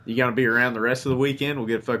You gonna be around the rest of the weekend? We'll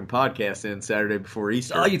get a fucking podcast in Saturday before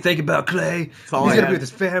Easter. All you think about, Clay. That's all He's I gonna have. be with his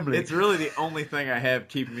family. It's really the only thing I have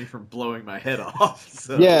keeping me from blowing my head off.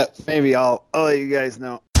 So. Yeah, maybe I'll let you guys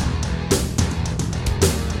know.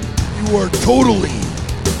 You are totally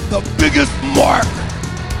the biggest mark.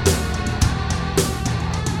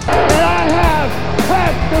 And I have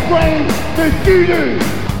half the brains that you do.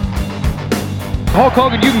 Hulk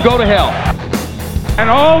Hogan, you can go to hell. And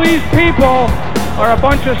all these people are a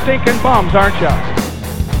bunch of stinking bums, aren't you?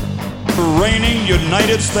 Reigning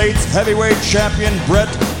United States heavyweight champion Bret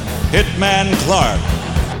Hitman Clark.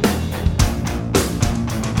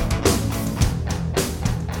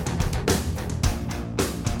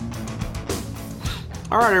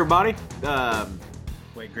 All right, everybody.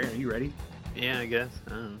 Wait, Grant, are you ready? Yeah, I guess.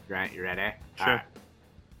 Grant, you ready? Sure. All right.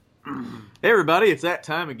 Hey, everybody, it's that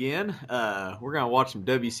time again. We're going to watch some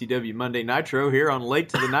WCW Monday Nitro here on Late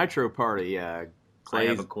to the Nitro Party. I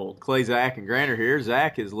have a cold. Clay, Zach, and Grant are here.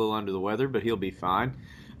 Zach is a little under the weather, but he'll be fine.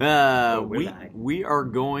 We are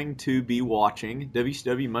going to be watching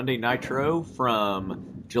WCW Monday Nitro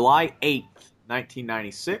from July 8th,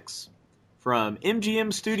 1996, from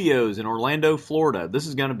MGM Studios in Orlando, Florida. This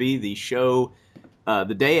is going to be the show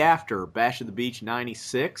the day after Bash of the Beach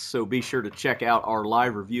 96, so be sure to check out our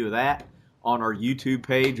live review of that on our YouTube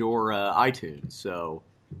page or iTunes. So,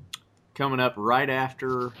 coming up right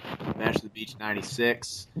after Bash of the Beach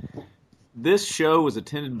 96. This show was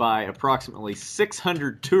attended by approximately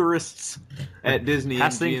 600 tourists at Disney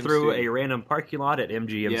Passing MGM through Studios. a random parking lot at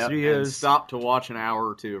MGM Yep, Studios. and stopped to watch an hour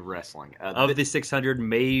or two of wrestling. Of the 600,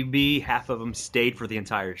 maybe half of them stayed for the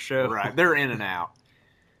entire show. Right, they're in and out.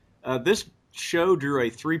 This show drew a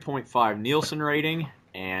 3.5 Nielsen rating,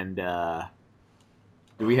 and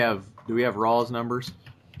do we have Raw's numbers?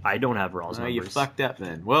 I don't have Raw's No, numbers. you fucked up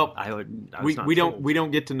then. Well, we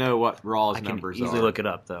don't get to know what Raw's numbers easily are. look it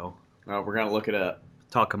up though. Oh, we're gonna look it up.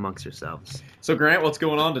 Talk amongst yourselves. So, Grant, what's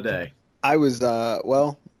going on today? I was a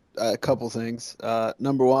couple things.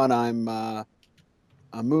 Number one, I'm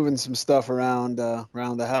moving some stuff around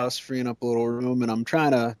the house, freeing up a little room, and I'm trying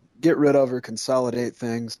to get rid of or consolidate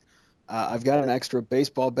things. I've got an extra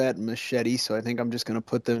baseball bat and machete, so I think I'm just gonna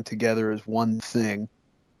put them together as one thing.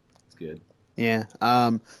 That's good. Yeah.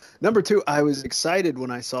 Number two, I was excited when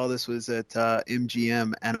I saw this was at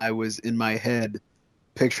MGM, and I was in my head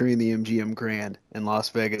picturing the MGM Grand in Las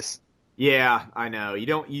Vegas. Yeah, I know. You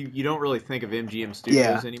don't really think of MGM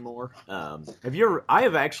Studios anymore. Have you ever? I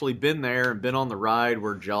have actually been there and been on the ride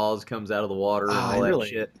where Jaws comes out of the water and all that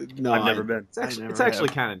shit. No, I've never been. It's actually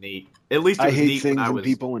kind of neat. At least it was I hate neat when things I and was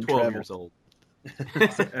people and 12 travel. years old.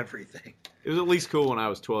 Everything. It was at least cool when I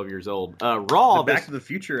was 12 years old. Raw. The Back to the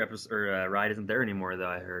Future episode ride isn't there anymore, though.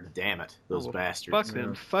 I heard. Damn it, those bastards. Fuck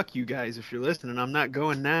them. Fuck you guys if you're listening. I'm not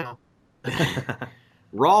going now.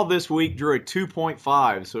 Raw this week drew a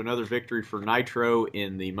 2.5, so another victory for Nitro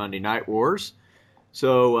in the Monday Night Wars.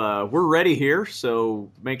 So we're ready here.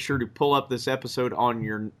 So make sure to pull up this episode on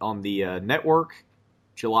the network,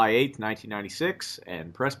 July 8th, 1996,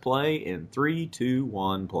 and press play in 3, 2,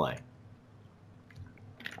 1, play.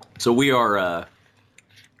 So we're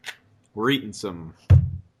eating some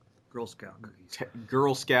Girl Scout cookies.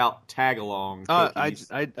 Girl Scout tag-along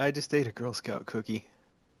cookies. I just ate a Girl Scout cookie.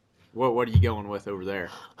 What are you going with over there?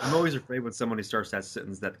 I'm always afraid when somebody starts that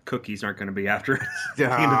sentence that cookies aren't going to be after it at the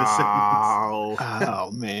end of the sentence. Oh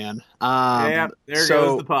man. Yeah, there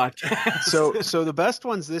goes the podcast. So the best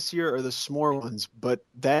ones this year are the s'more ones, but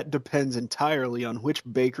that depends entirely on which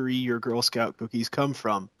bakery your Girl Scout cookies come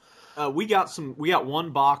from. We got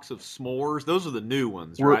one box of s'mores. Those are the new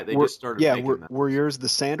ones, right? They just started making them. Were yours the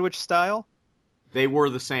sandwich style? They were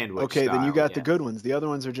the sandwich Okay, style, then you got the good ones. The other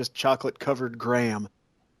ones are just chocolate covered graham.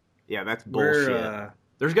 Yeah, that's bullshit.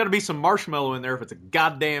 There's got to be some marshmallow in there if it's a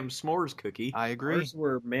goddamn s'mores cookie. I agree. Ours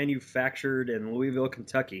were manufactured in Louisville,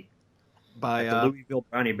 Kentucky, by at the Louisville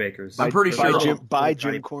Brownie Bakers. I'm pretty sure Jim Cornette.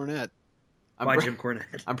 Jim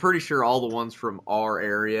Cornette. I'm pretty sure all the ones from our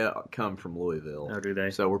area come from Louisville. Oh, do they?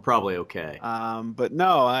 So we're probably okay. But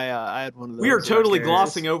no, I had one of those. We are totally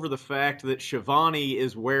glossing over the fact that Shivani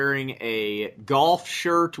is wearing a golf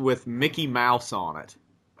shirt with Mickey Mouse on it.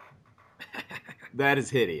 That is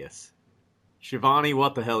hideous. Shivani,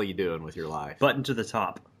 what the hell are you doing with your life? Button to the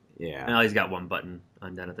top. Yeah. Now he's got one button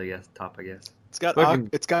undone at the top, I guess.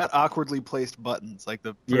 It's got awkwardly placed buttons, like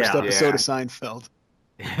the first Yeah. episode of Seinfeld.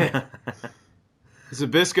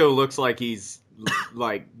 Zabisco looks like he's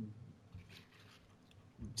like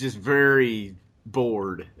just very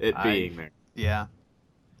bored at being there. Yeah.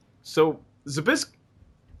 So Zabisco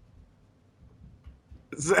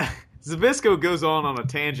goes on a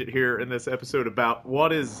tangent here in this episode about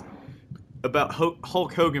what is about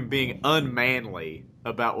Hulk Hogan being unmanly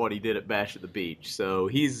about what he did at Bash at the Beach. So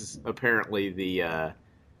he's apparently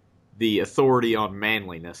the authority on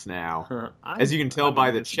manliness now, as you can tell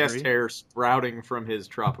by the chest hair sprouting from his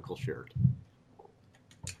tropical shirt.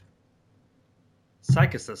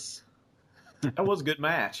 Psychosis. That was a good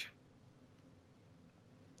match.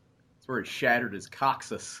 That's where he shattered his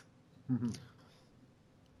coccyx.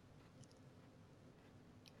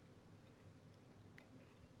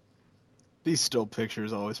 These still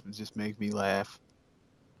pictures always just make me laugh.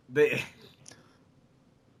 Is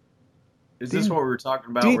this what we were talking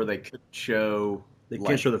about, where they couldn't show... They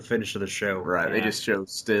can't show the finish of the show. Right, yeah. They just show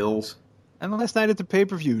stills. And last night at the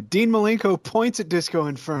pay-per-view, Dean Malenko points at Disco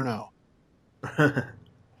Inferno.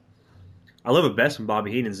 I love it best when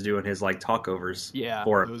Bobby Heenan's doing his talkovers. Yeah,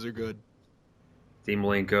 for those are good. Dean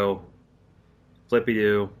Malenko,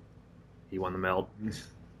 Flippy-Doo, he won the melt.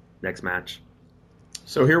 Next match.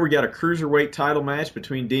 So here we got a cruiserweight title match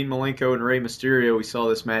between Dean Malenko and Rey Mysterio. We saw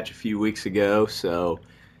this match a few weeks ago, so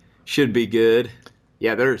should be good.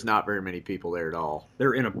 Yeah, there's not very many people there at all.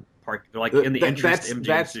 They're in a park. They're in the entrance to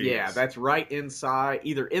MGM Studios. Yeah, that's right inside,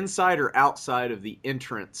 either inside or outside of the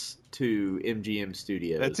entrance to MGM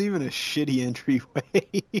Studios. That's even a shitty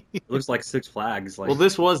entryway. It looks like Six Flags. Well,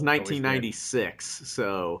 this was 1996,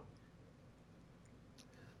 so...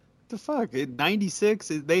 The fuck? In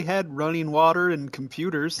 96, they had running water and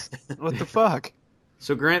computers. What the fuck?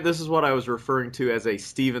 So, Grant, this is what I was referring to as a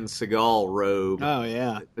Steven Seagal robe. Oh,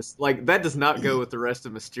 yeah. It's that does not go with the rest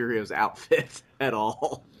of Mysterio's outfit at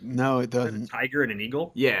all. No, it doesn't. A tiger and an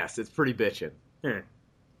eagle? Yes, it's pretty bitchin'. Yeah.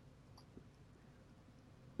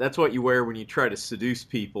 That's what you wear when you try to seduce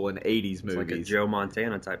people in 80s movies. It's like a Joe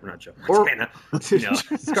Montana type. Not Joe Montana.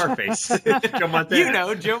 Scarface. Joe Montana. You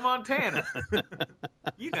know, Joe Montana.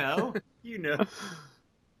 You know.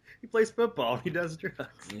 He plays football. He does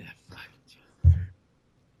drugs. Yeah, fuck.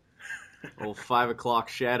 Old 5 o'clock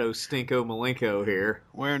shadow Stinko Malenko here.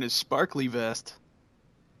 Wearing his sparkly vest.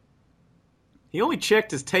 He only checked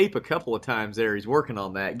his tape a couple of times there. He's working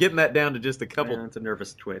on that. Getting that down to just a couple it's a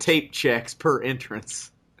nervous twitch. Tape checks per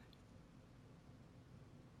entrance.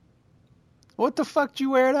 What the fuck do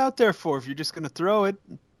you wear it out there for if you're just going to throw it?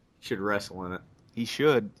 Should wrestle in it. He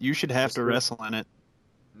should. You should have to wrestle in it.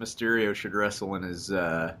 Mysterio should wrestle in his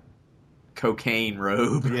cocaine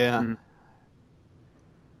robe. Yeah. Mm-hmm.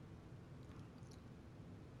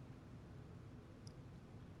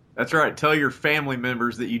 That's right. Tell your family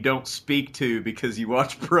members that you don't speak to because you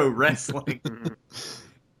watch pro wrestling.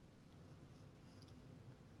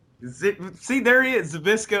 See, there he is.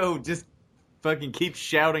 Zbyszko just fucking keeps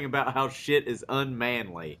shouting about how shit is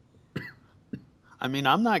unmanly. I mean,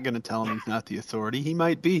 I'm not going to tell him he's not the authority. He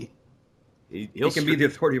might be. He can be the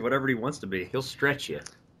authority of whatever he wants to be. He'll stretch you.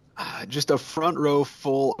 Just a front row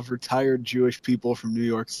full of retired Jewish people from New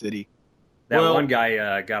York City. That one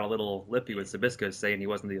guy got a little lippy with Zbyszko saying he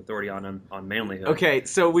wasn't the authority on manlyhood. Okay,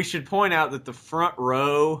 so we should point out that the front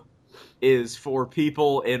row is for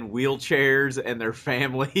people in wheelchairs and their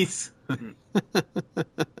families.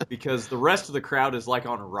 Because the rest of the crowd is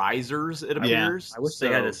on risers, it appears. I wish they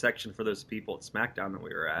had a section for those people at SmackDown that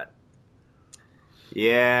we were at.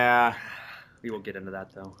 Yeah. We won't get into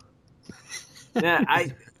that, though. Yeah,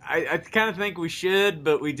 I kind of think we should,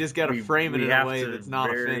 but we just got to frame it in a way that's not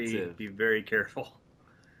offensive. Be very careful.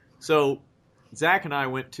 So, Zach and I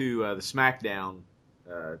went to the SmackDown.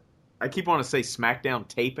 I keep wanting to say SmackDown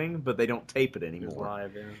taping, but they don't tape it anymore. It was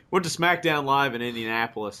live, yeah. Went to SmackDown Live in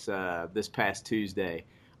Indianapolis this past Tuesday.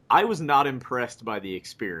 I was not impressed by the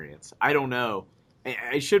experience. I don't know.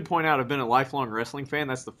 I should point out I've been a lifelong wrestling fan.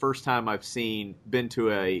 That's the first time I've been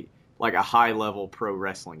to a high-level pro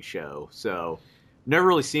wrestling show. So, never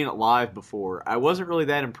really seen it live before. I wasn't really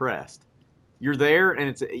that impressed. You're there,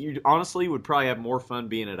 and you honestly would probably have more fun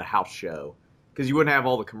being at a house show because you wouldn't have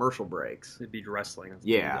all the commercial breaks. It'd be wrestling.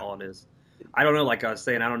 That's all it is. I don't know, like I was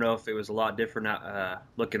saying, I don't know if it was a lot different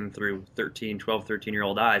looking through 12,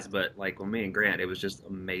 13-year-old eyes, but when me and Grant, it was just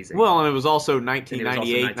amazing. Well, and it was also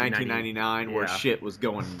 1998, 1999, where shit was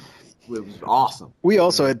going... It was awesome. We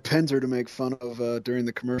also had Penzer to make fun of during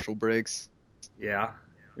the commercial breaks. Yeah.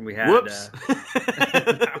 And we had... Whoops.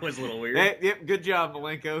 That was a little weird. Yep, good job,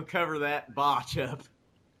 Malenko. Cover that botch up.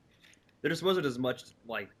 There just wasn't as much,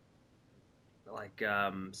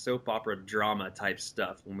 soap opera drama type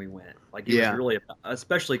stuff when we went. It was really...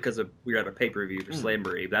 Especially because we were at a pay-per-view for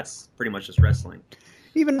Slamboree. That's pretty much just wrestling.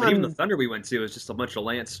 Even the Thunder we went to was just a bunch of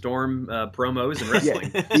Lance Storm promos and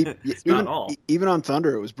wrestling. Not all. Even on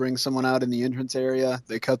Thunder, it was bring someone out in the entrance area,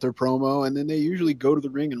 they cut their promo, and then they usually go to the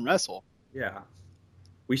ring and wrestle. Yeah.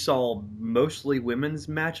 We saw mostly women's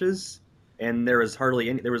matches, And there was hardly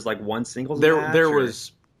any. There was like one singles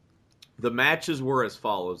match. The matches were as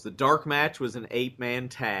follows. The dark match was an 8-man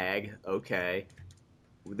tag. Okay.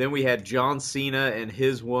 Then we had John Cena and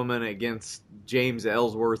his woman against James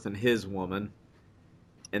Ellsworth and his woman.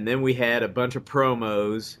 And then we had a bunch of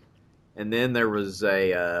promos. And then there was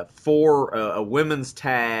a women's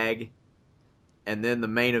tag. And then the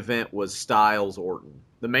main event was Styles Orton.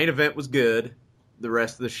 The main event was good. The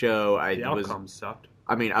rest of the show, the outcome sucked.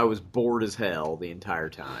 I mean, I was bored as hell the entire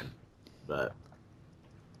time. But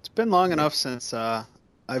it's been long enough since I've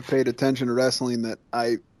paid attention to wrestling that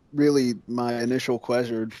my initial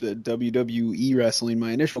question, the WWE wrestling,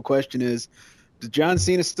 my initial question is, did John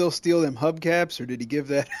Cena still steal them hubcaps, or did he give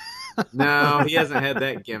that? No, he hasn't had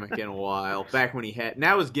that gimmick in a while. Back when he had,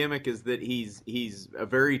 now his gimmick is that he's a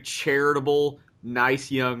very charitable,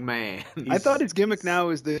 nice young man. I thought his gimmick now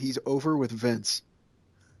is that he's over with Vince.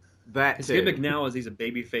 His gimmick now is he's a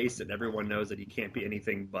baby face and everyone knows that he can't be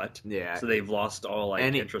anything but. Yeah. So they've lost all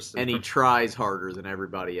interest in him. And he tries harder than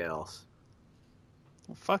everybody else.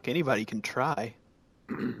 Well, fuck, anybody can try.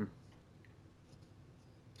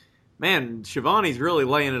 Man, Shivani's really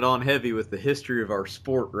laying it on heavy with the history of our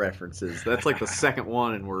sport references. That's like the second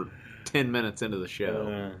one, and we're 10 minutes into the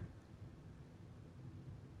show.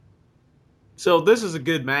 So this is a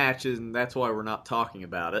good match, and that's why we're not talking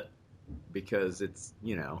about it. Because it's,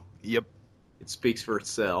 Yep. It speaks for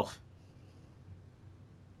itself.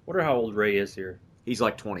 Wonder how old Ray is here. He's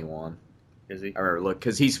like 21. Is he? Or look,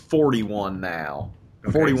 because he's 41 now.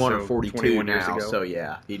 Okay, 41 or 42 now. So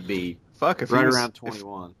yeah, he'd be right around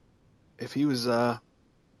 21. If he was,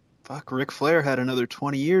 Ric Flair had another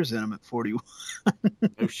 20 years in him at 41.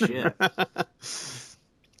 Oh shit.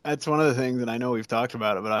 That's one of the things that I know we've talked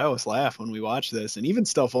about it, but I always laugh when we watch this, and even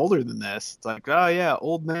stuff older than this. It's like, oh yeah,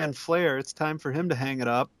 old man Flair. It's time for him to hang it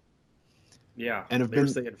up. Yeah, and they were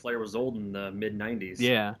saying Flair was old in the mid-90s.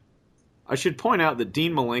 Yeah. I should point out that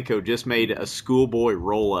Dean Malenko just made a schoolboy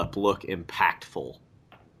roll-up look impactful.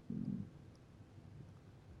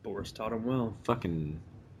 Boris taught him well. Fucking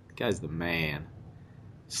guy's the man.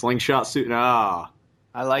 Slingshot suit. I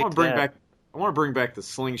like that. I want to bring back the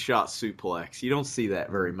slingshot suplex. You don't see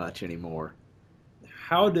that very much anymore.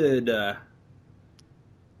 How did that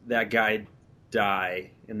guy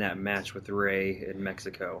die in that match with Ray in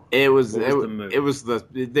Mexico? They were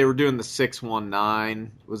doing the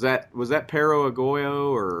 619. Was that Perro Agoyo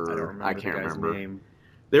or I can't remember. Name.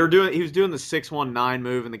 He was doing the 619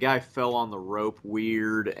 move, and the guy fell on the rope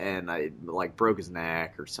weird, and broke his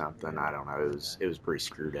neck or something. I don't know. It was pretty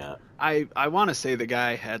screwed up. I want to say the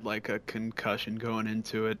guy had like a concussion going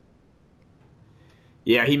into it.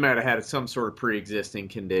 Yeah, he might have had some sort of pre-existing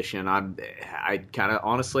condition. I kind of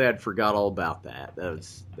honestly I'd forgot all about that. That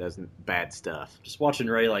was bad stuff. Just watching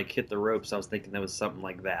Ray hit the ropes, I was thinking that was something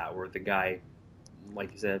like that, where the guy,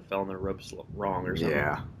 like you said, fell on the ropes wrong or something.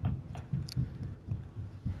 Yeah.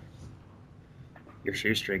 Your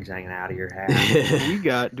shoestrings hanging out of your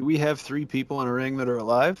hat. Do we have 3 people in a ring that are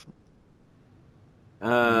alive?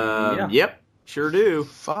 Yeah. Yep, sure do.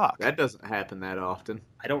 Fuck. That doesn't happen that often.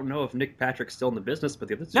 I don't know if Nick Patrick's still in the business, but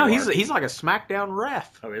the other two No, he's like a SmackDown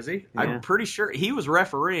ref. Oh, is he? Yeah. I'm pretty sure he was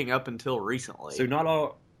refereeing up until recently. So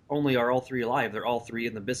not only are all 3 alive, they're all 3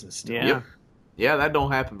 in the business still. Yeah. Yep. Yeah, that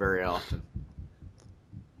don't happen very often.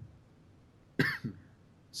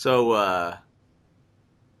 So,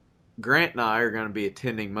 Grant and I are going to be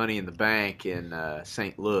attending Money in the Bank in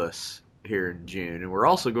St. Louis here in June, and we're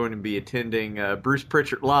also going to be attending Bruce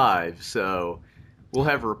Pritchard Live, so we'll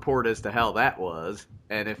have a report as to how that was,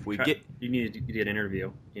 and if we You need to get an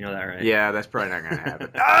interview. You know that, right? Yeah, that's probably not going to happen.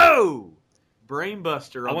 Oh!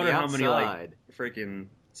 Brainbuster on the outside. I wonder how many, freaking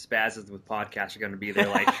spazzes with podcasts are going to be there,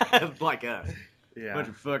 like us. Yeah. Bunch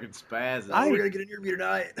of fucking spazzes. We're going to get an interview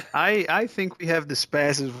tonight. I think we have the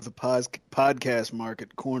spazzes with the podcast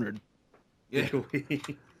market cornered. Yeah.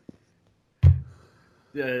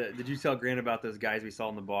 Did you tell Grant about those guys we saw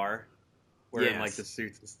in the bar wearing the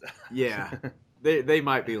suits and stuff? Yeah. They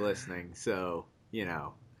might be listening, so, be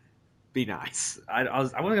nice. I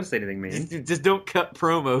wasn't going to say anything mean. Just don't cut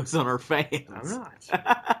promos on our fans. I'm not.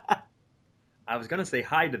 I was going to say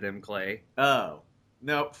hi to them, Clay. Oh.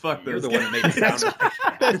 No, fuck You're those the one that made it sound like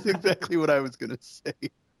That's exactly what I was going to say.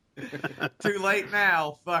 Too late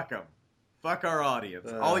now. Fuck them. Fuck our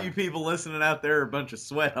audience. All you people listening out there are a bunch of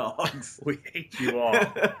sweat hogs. We hate you all.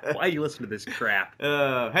 Why do you listen to this crap?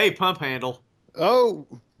 Hey, Pump Handle. Oh.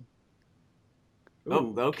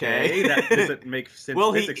 Oh, okay. That doesn't make sense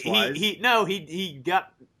physics-wise. He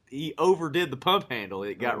overdid the Pump Handle.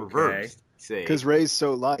 It got reversed. See, because Ray's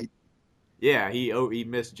so light. Yeah, he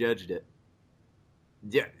misjudged it.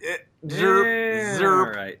 Yeah, zerp. All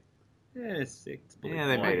right. Yeah,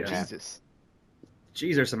 they made it. Jesus.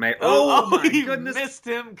 Jeez, there's some. My he goodness! Missed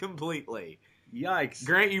him completely. Yikes!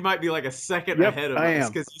 Grant, you might be like a second ahead of us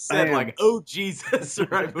because you said like, "Oh Jesus!"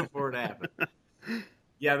 right before it happened.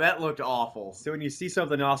 Yeah, that looked awful. So when you see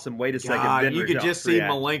something awesome, wait a second. You could just see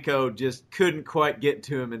Malenko just couldn't quite get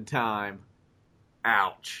to him in time.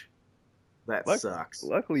 Ouch. That sucks.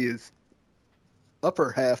 Luckily, his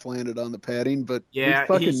upper half landed on the padding, but his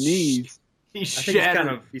fucking knees. He's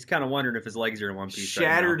kind of wondering if his legs are in one piece.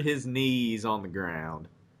 Shattered his knees on the ground.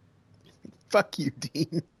 Fuck you,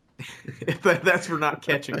 Dean. That's for not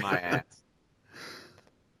catching my ass.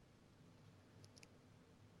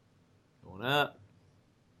 Going up.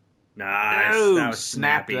 Nice. Oh, that was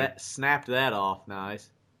snappy. Snapped that off.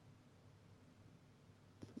 Nice.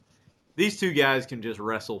 These two guys can just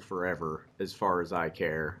wrestle forever, as far as I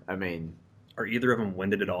care. I mean, are either of them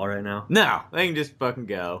winded at all right now? No, they can just fucking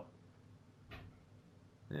go.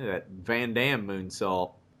 Yeah, that Van Damme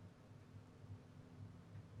moonsault.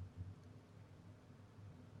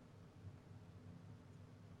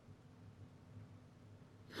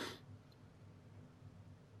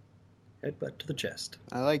 Headbutt to the chest.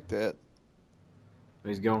 I like that.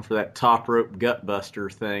 He's going for that top rope gut buster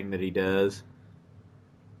thing that he does.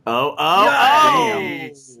 Oh!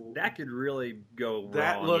 That could really go wrong.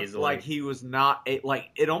 That looked easily. like he was not.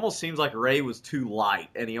 It almost seems like Ray was too light,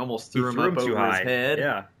 and he almost threw him up over his head.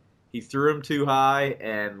 Yeah, he threw him too high,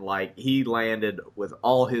 and he landed with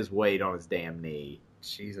all his weight on his damn knee.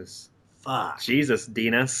 Jesus, fuck, Jesus,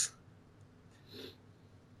 Dinas.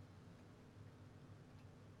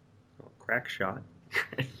 Oh, crack shot.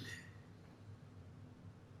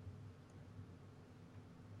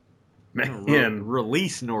 Man,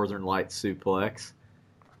 release Northern Lights suplex.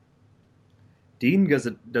 Dean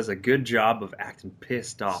does a good job of acting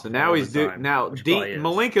pissed off. So now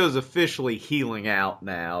Malenko's officially healing out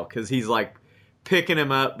now because he's picking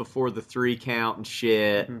him up before the 3 count and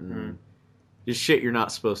shit, and just shit you're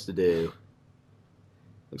not supposed to do.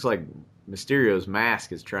 Looks like Mysterio's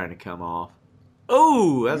mask is trying to come off.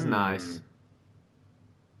 Oh, that's nice.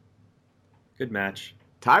 Good match.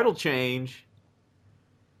 Title change.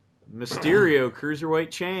 Mysterio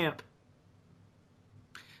Cruiserweight Champ.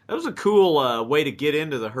 That was a cool way to get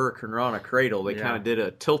into the Hurricane Rana Cradle. They kind of did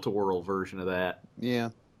a tilt-a-whirl version of that.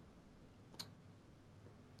 Yeah.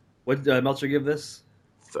 What did Meltzer give this?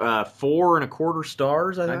 4.25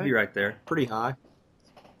 stars, I think. I'd be right there. Pretty high.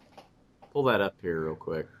 Pull that up here real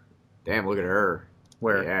quick. Damn, look at her.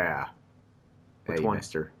 Where? Yeah. Which hey, one?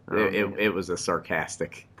 Mister. It was a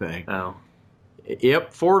sarcastic thing. Oh.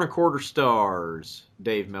 Yep, 4.25 stars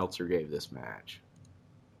Dave Meltzer gave this match.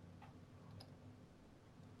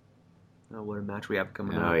 Oh, what a match we have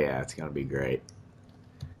coming up. Oh, yeah, it's going to be great.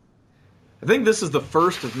 I think this is the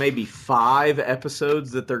first of maybe 5 episodes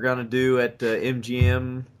that they're going to do at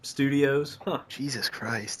MGM Studios. Huh. Jesus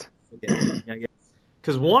Christ.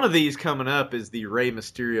 Because one of these coming up is the Rey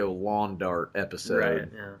Mysterio lawn dart episode. Right,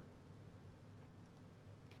 yeah.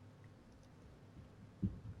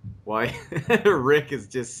 Why Rick is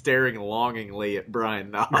just staring longingly at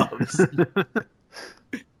Brian Knobbs.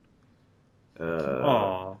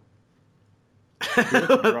 Aww. What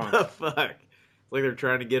the fuck? It's like they're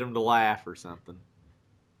trying to get him to laugh or something.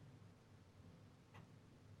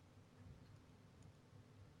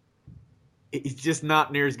 He's just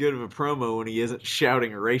not near as good of a promo when he isn't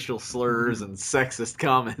shouting racial slurs and sexist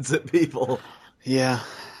comments at people. Yeah.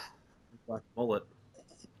 Black mullet.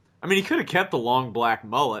 I mean, he could have kept the long black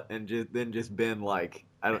mullet and then just been like,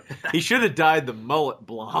 he should have dyed the mullet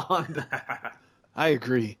blonde. I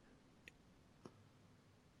agree.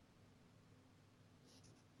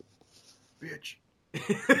 Bitch.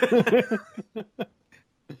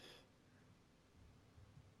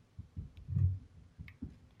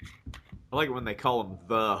 I like it when they call him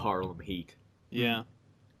the Harlem Heat. Yeah.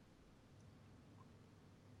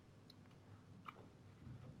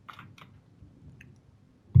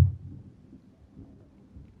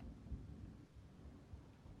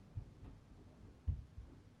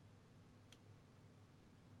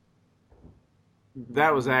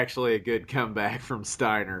 That was actually a good comeback from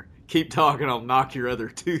Steiner. Keep talking, I'll knock your other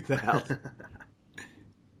tooth out.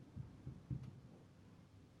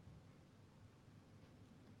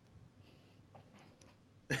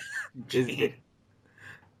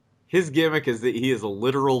 His gimmick is that he is a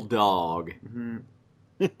literal dog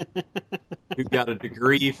who got a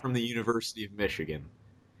degree from the University of Michigan.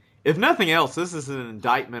 If nothing else, this is an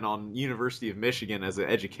indictment on University of Michigan as an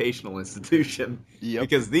educational institution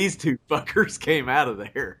because these two fuckers came out of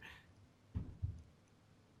there.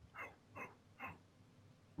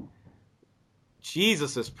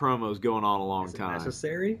 Jesus, this promo's going on a long time.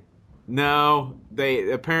 Necessary? No,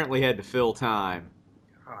 they apparently had to fill time.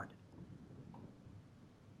 God.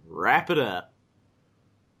 Wrap it up.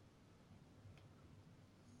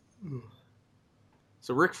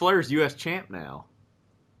 So Ric Flair's U.S. champ now.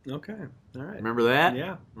 Okay, all right. Remember that?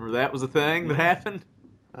 Yeah. Remember that was a thing that happened?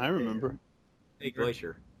 I remember. Hey,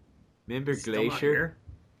 Glacier. Remember Still not Glacier? here.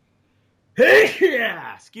 Hey,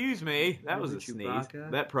 yeah! Excuse me. That was a Chewbacca?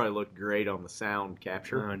 sneeze. That probably looked great on the sound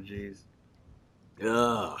capture. Oh, jeez.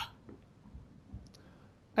 Ugh.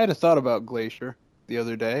 I had a thought about Glacier the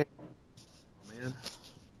other day. Man.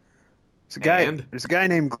 There's a guy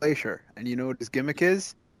named Glacier, and you know what his gimmick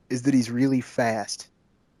is? Is that he's really fast.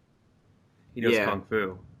 He knows Yeah. Kung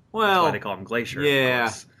Fu. Well, That's why they call him Glacier. yeah.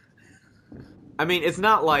 Of course. I mean, it's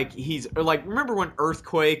not like remember when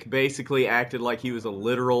Earthquake basically acted like he was a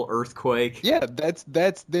literal earthquake? Yeah,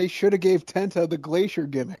 they should have gave Tenta the Glacier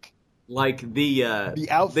gimmick. Like the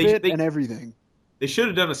outfit and everything. They should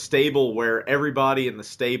have done a stable where everybody in the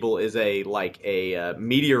stable is a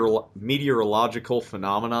meteorological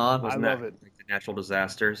phenomenon. I love it. Like the natural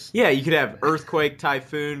disasters. Yeah, you could have earthquake,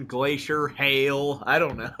 typhoon, glacier, hail. I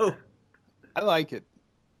don't know. I like it.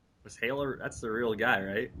 Was Halo? That's the real guy,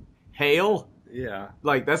 right? Hail? Yeah.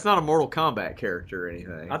 Like that's not a Mortal Kombat character or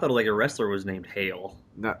anything. I thought like a wrestler was named Hale.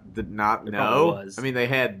 No. It I probably was. mean, they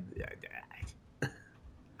had.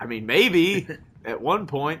 I mean, maybe at one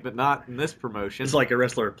point, but not in this promotion. It's like a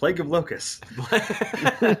wrestler, Plague of Locusts.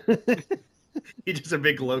 He's just a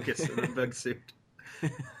big locust in a bug suit.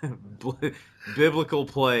 Biblical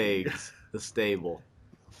plagues, the stable.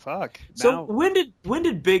 Fuck. So Now- when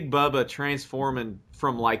did Big Bubba transform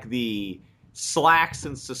from like the slacks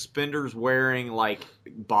and suspenders wearing like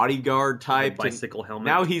bodyguard type The bicycle helmet.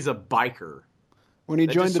 Now he's a biker. when he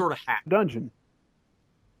That joined just the sort of happened. dungeon.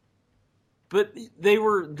 But they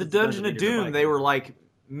were the Dungeon of Dungeon is a Doom. They biker. were like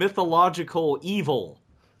mythological evil.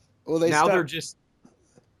 Well, they Now stopped, they're just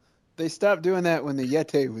they stopped doing that when the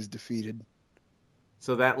Yeti was defeated.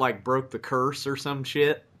 so that like broke the curse or some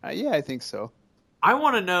shit. Yeah, I think so. I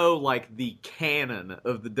want to know like the canon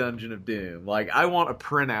of the Dungeon of Doom. Like I want a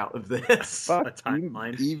printout of this. Fuck, A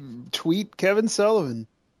timeline. you tweet Kevin Sullivan.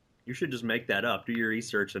 You should just make that up. Do your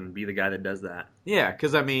research and be the guy that does that. Yeah,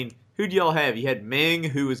 because I mean, who'd y'all have? You had Ming,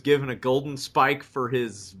 who was given a golden spike for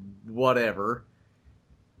his whatever,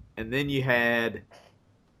 and then you had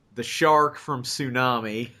the shark from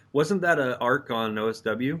Tsunami. Wasn't that an arc on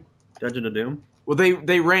OSW? Dungeon of Doom? Well,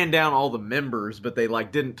 they ran down all the members, but they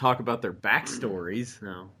like didn't talk about their backstories.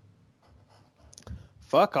 No.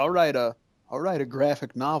 Fuck, I'll write a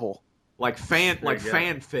graphic novel. Like There you go.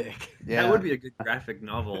 fanfic. Yeah. That would be a good graphic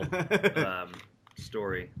novel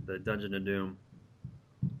story. The Dungeon of Doom.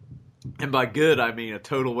 And by good, I mean a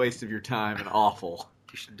total waste of your time and awful.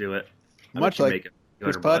 You should do it. I Much bet you like make it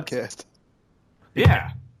this 200 bucks. podcast.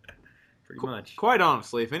 Yeah. Pretty much. Quite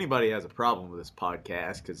honestly, if anybody has a problem with this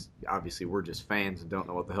podcast, because obviously we're just fans and don't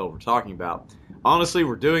know what the hell we're talking about, honestly,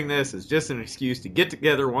 we're doing this as just an excuse to get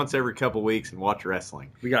together once every couple weeks and watch wrestling.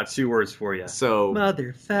 We got 2 words for you. So,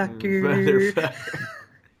 Motherfucker.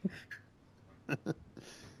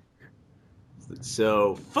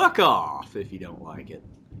 So, fuck off if you don't like it.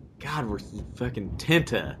 God, we're fucking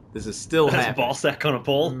Tenta. This is still That's a happening. ball sack on a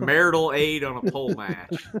pole. Marital aid on a pole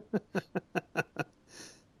match.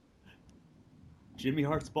 Jimmy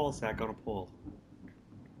Hart's ball sack on a pole.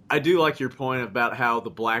 I do like your point about how the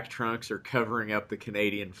black trunks are covering up the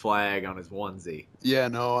Canadian flag on his onesie. Yeah,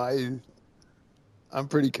 no, I'm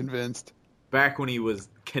pretty convinced. Back when he was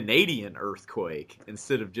Canadian Earthquake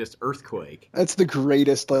instead of just Earthquake. That's the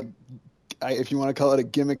greatest, like, if you want to call it a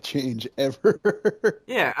gimmick change ever.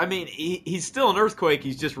 Yeah, I mean, he's still an Earthquake.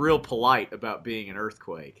 He's just real polite about being an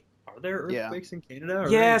Earthquake. Are there earthquakes in Canada? Are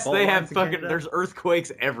Yes, there they fault have lines in fucking. Canada? There's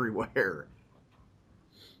earthquakes everywhere.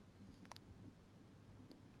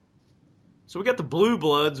 So we got the Blue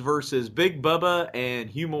Bloods versus Big Bubba and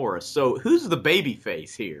Hugh Morris. So who's the baby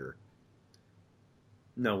face here?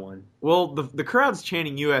 No one. Well, the crowd's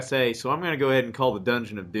chanting USA, so I'm going to go ahead and call the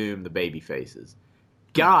Dungeon of Doom the baby faces.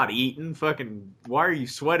 God, Eaton, fucking, why are you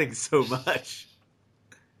sweating so much?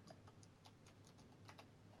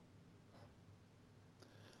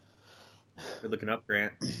 You're looking up,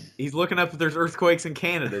 Grant. He's looking up if there's earthquakes in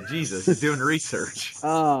Canada. Jesus, he's doing research.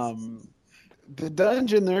 The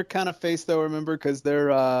Dungeon, they're kind of face though, remember, because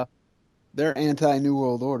they're anti-New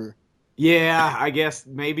World Order. Yeah, I guess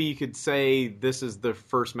maybe you could say this is the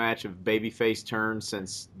first match of babyface turn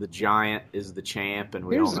since the Giant is the champ, and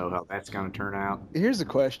we don't know how that's going to turn out. Here's a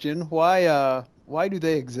question: why do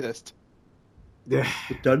they exist? The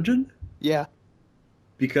Dungeon? Yeah,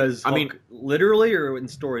 Because I mean, literally or in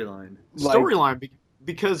storyline? like, Storyline,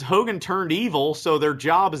 because Hogan turned evil, so their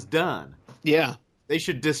job is done. Yeah. They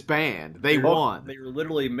should disband. They won. They were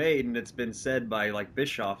literally made, and it's been said by like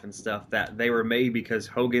Bischoff and stuff that they were made because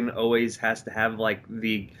Hogan always has to have like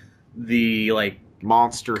the like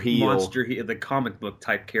monster heel, the comic book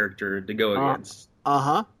type character to go against.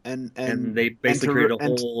 And they basically created a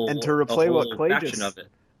whole and to replay what Clay faction of it.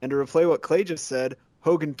 And to replay what Clay just said,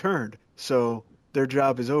 Hogan turned, so their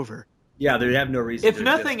job is over. Yeah, they have no reason. If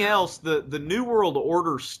nothing else, the New World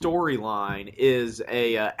Order storyline is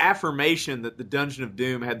a affirmation that the Dungeon of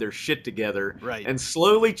Doom had their shit together, right, and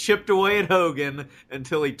slowly chipped away at Hogan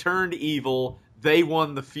until he turned evil. They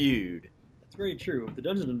won the feud. That's very true. The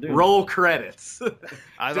Dungeon of Doom. Roll credits.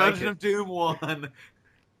 Dungeon of Doom won.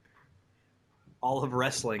 All of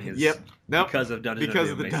wrestling is because of Dungeon of Doom.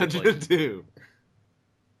 Because of the Dungeon of Doom.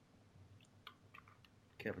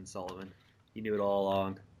 Kevin Sullivan. He knew it all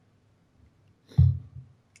along.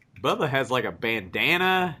 Bubba has like a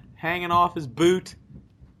bandana hanging off his boot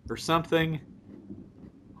or something.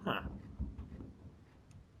 Huh.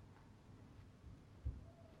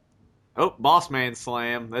 Oh, Boss Man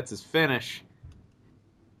Slam. That's his finish.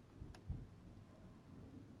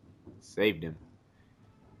 Saved him.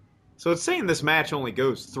 So it's saying this match only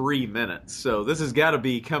goes 3 minutes. So this has got to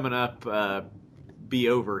be coming up, be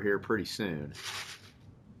over here pretty soon.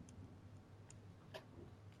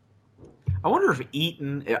 I wonder if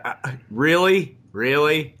Eaton... Really?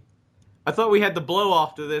 I thought we had the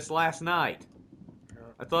blow-off to this last night.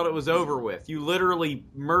 I thought it was over with. You literally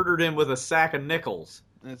murdered him with a sack of nickels.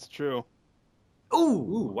 That's true.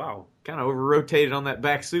 Ooh, wow. Kind of over-rotated on that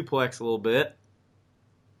back suplex a little bit.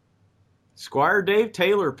 Squire Dave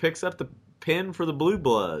Taylor picks up the pin for the Blue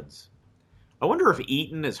Bloods. I wonder if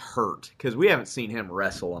Eaton is hurt, because we haven't seen him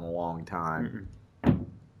wrestle in a long time. Mm-mm.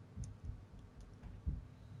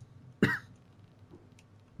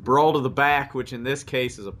 Brawl to the back, which in this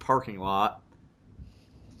case is a parking lot.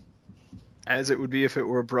 As it would be if it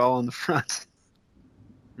were a brawl in the front.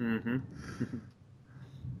 Mm-hmm.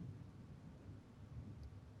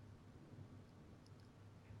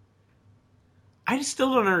 I just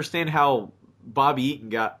still don't understand how Bobby Eaton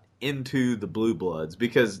got into the Blue Bloods,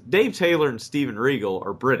 because Dave Taylor and Steven Regal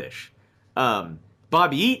are British.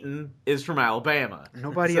 Bobby Eaton is from Alabama.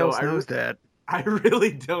 Nobody else knows that. I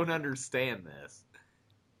really don't understand this.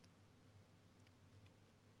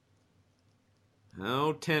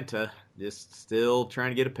 Oh, Tenta, just still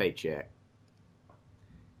trying to get a paycheck.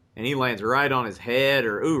 And he lands right on his head,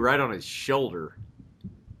 or, right on his shoulder.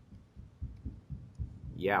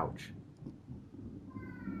 Youch.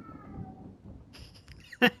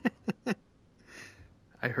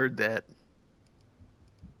 I heard that.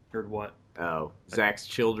 Heard what? Oh, Zach's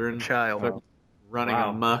children. Child. Running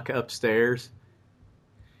amok upstairs.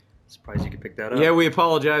 Surprised you could pick that up. Yeah, we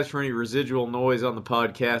apologize for any residual noise on the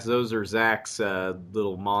podcast. Those are Zach's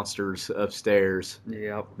little monsters upstairs.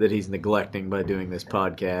 Yep. That he's neglecting by doing this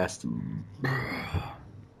podcast.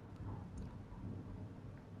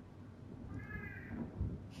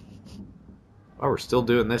 Oh, we're still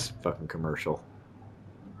doing this fucking commercial.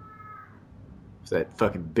 It's that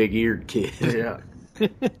fucking big-eared kid. Yeah.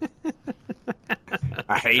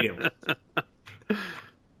 I hate him.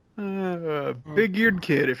 Big-eared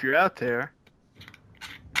kid, if you're out there,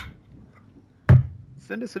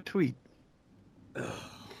 send us a tweet.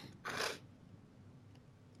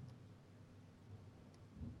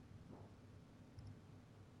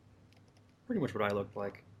 Pretty much what I looked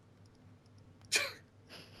like.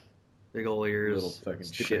 Big ol' ears, Little fucking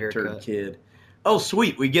stupid shit turd haircut. kid. Oh,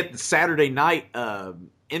 sweet. We get the Saturday night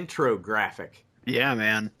intro graphic. Yeah,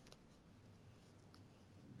 man.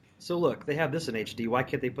 So look, they have this in HD. Why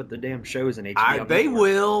can't they put the damn shows in HD? They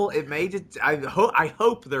will. It made it. I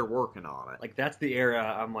hope they're working on it. Like, that's the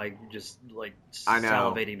era I'm like just like I know.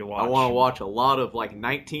 salivating to watch. I want to watch a lot of like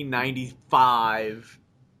 1995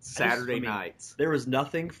 Saturday nights. There was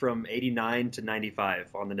nothing from 89 to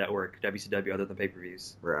 95 on the network WCW other than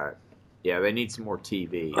pay-per-views. Right. Yeah, they need some more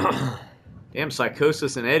TV. Damn,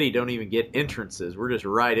 Psychosis and Eddie don't even get entrances. We're just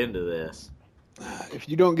right into this.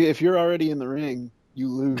 If you're already in the ring, you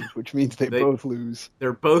lose, which means they both lose.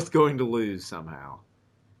 They're both going to lose somehow.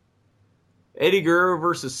 Eddie Guerrero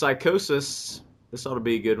versus Psychosis. This ought to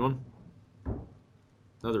be a good one.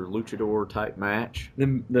 Another luchador type match.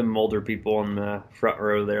 Them older people on the front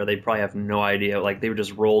row there, they probably have no idea. Like, they were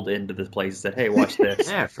just rolled into this place and said, "Hey, watch this."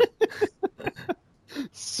 Yeah.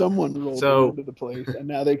 Someone rolled into the place, and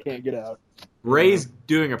now they can't get out. Ray's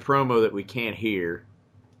doing a promo that we can't hear.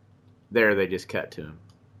 There, they just cut to him.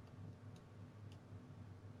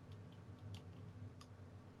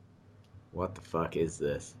 What the fuck is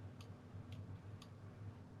this?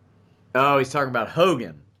 Oh, he's talking about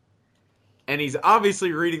Hogan. And he's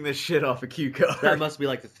obviously reading this shit off a cue card. That must be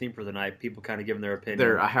like the theme for the night. People kind of giving their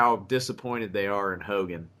opinion. How disappointed they are in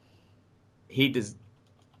Hogan. He does.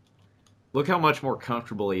 Look how much more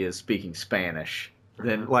comfortable he is speaking Spanish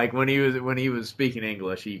than like when he was speaking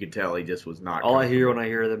English. You could tell he just was not. All I hear when I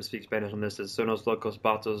hear them speak Spanish on this is "Sonos locos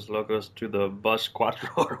patos locos to the bus cuatro"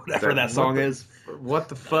 or whatever that song is. What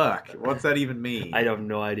the fuck? What's that even mean? I have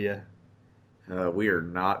no idea. We are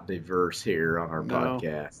not diverse here on our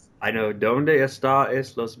podcast. I know donde está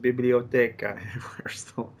es los biblioteca.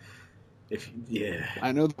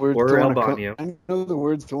 I know the words. I know the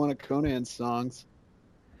words to one of Conan's songs.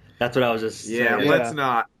 That's what I was just saying.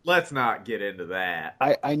 Let's not get into that.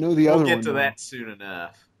 I know the other one. We'll get to that soon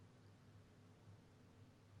enough.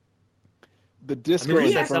 The disco.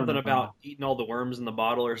 He said something about eating all the worms in the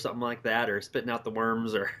bottle or something like that, or spitting out the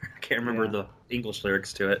worms, or I can't remember the English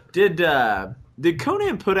lyrics to it. Did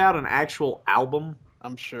Conan put out an actual album?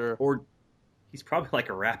 I'm sure. Or he's probably like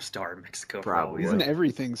a rap star in Mexico. Probably. He's an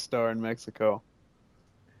everything star in Mexico.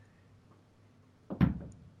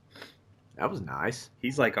 That was nice.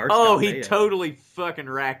 He's like our. Oh, he totally fucking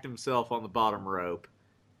racked himself on the bottom rope.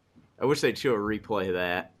 I wish they'd show a replay of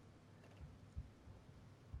that.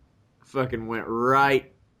 Fucking went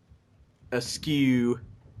right askew.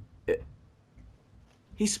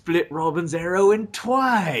 He split Robin's arrow in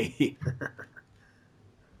twice.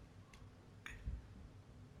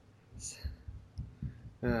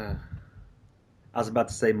 I was about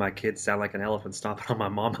to say my kids sound like an elephant stomping on my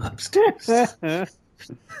mama upstairs. Is that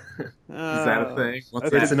a thing?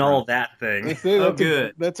 It's an all that thing.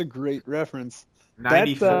 Good. That's a great reference.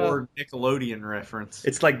 94 Nickelodeon reference.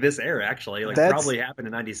 It's like this era, actually. Like probably happened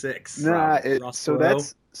in '96. So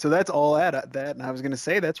that's all that. And I was going to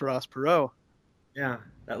say that's Ross Perot. Yeah,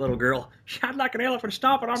 that little girl. Sound like an elephant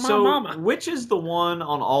stomping on my mama. Which is the one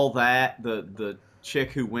on all that? The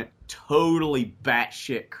chick who went totally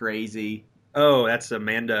batshit crazy. Oh, that's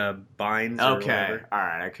Amanda Bynes. Okay, all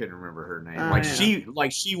right. I couldn't remember her name.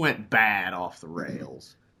 She went bad off the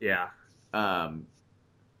rails. Yeah.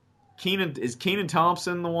 Kenan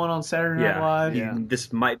Thompson the one on Saturday Night Live? Yeah.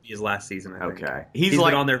 This might be his last season, I think. Okay. He's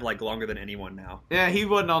been on there like longer than anyone now. Yeah, he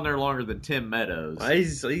wasn't on there longer than Tim Meadows. Well,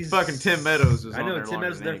 he's fucking Tim Meadows was on there. I know Tim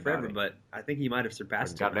Meadows was there forever, but I think he might have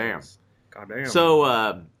surpassed him. Goddamn.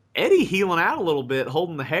 So Eddie healing out a little bit,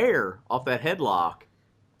 holding the hair off that headlock.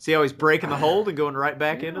 See how he's breaking the hold and going right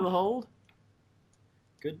back into the hold?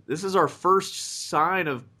 Good. This is our first sign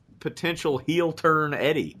of potential heel turn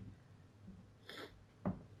Eddie.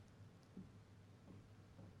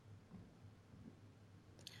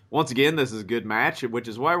 Once again, this is a good match, which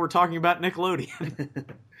is why we're talking about Nickelodeon.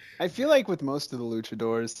 I feel like with most of the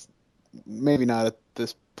luchadors, maybe not at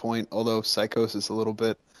this point, although Psychosis a little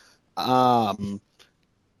bit,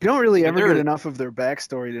 you don't really ever get enough of their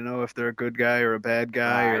backstory to know if they're a good guy or a bad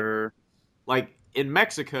guy. Right. Or like in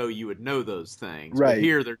Mexico, you would know those things. Right. But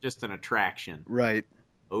here, they're just an attraction. Right.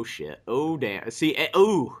 Oh, shit. Oh, damn. See,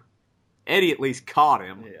 Eddie at least caught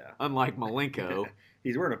him, unlike Malenko.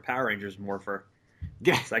 He's wearing a Power Rangers morpher.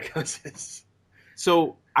 Psychosis.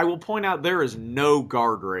 So I will point out there is no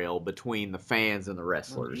guardrail between the fans and the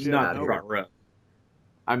wrestlers. Not the front row.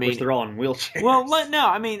 I mean, which they're all in wheelchairs. Well, no.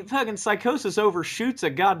 I mean, fucking Psychosis overshoots a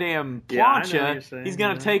goddamn plancha. He's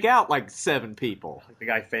going to take out like 7 people. Like the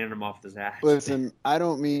guy fanning him off his ass. Listen, I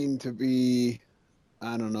don't mean to be,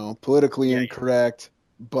 I don't know, politically incorrect,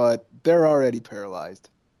 but they're already paralyzed.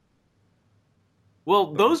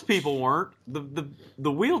 Well, those people weren't.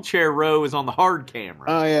 The wheelchair row is on the hard camera.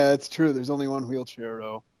 Oh yeah, that's true. There's only one wheelchair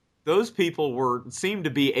row. Those people seemed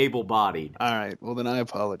to be able-bodied. All right. Well, then I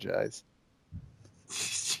apologize.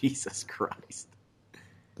 Jesus Christ.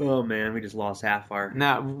 Oh man, we just lost half our.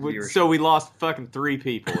 So we lost fucking 3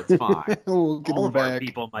 people. It's fine. We'll get all them of back. our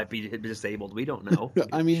people might be disabled. We don't know.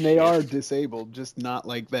 I mean, they are disabled, just not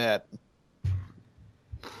like that.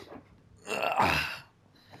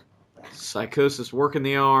 Psychosis working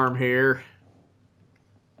the arm here.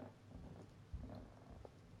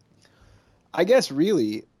 I guess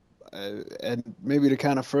really, and maybe to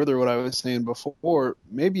kind of further what I was saying before,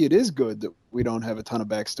 maybe it is good that we don't have a ton of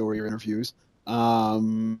backstory or interviews.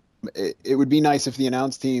 It would be nice if the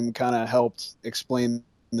announce team kind of helped explain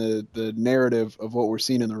the narrative of what we're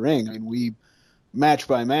seeing in the ring. I mean, we match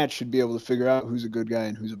by match should be able to figure out who's a good guy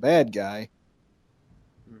and who's a bad guy.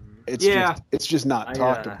 It's just not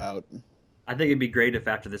talked about. I think it'd be great if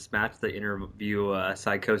after this match they interview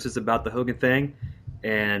Psychosis about the Hogan thing,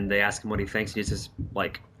 and they ask him what he thinks. And he's just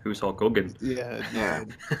like, "Who's Hulk Hogan?" Yeah.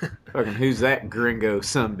 Fucking who's that gringo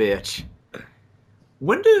sumbitch?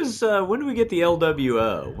 When do we get the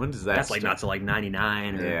LWO? When does that? That's like not till like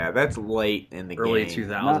 99. Yeah, that's late in the early game.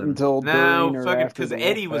 2000. Not until fucking because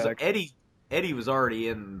Eddie was already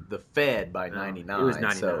in the Fed by 99. It was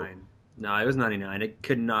 99. So. No, it was 99. It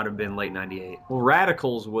could not have been late 98. Well,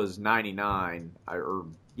 Radicals was 99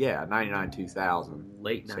 99 2000.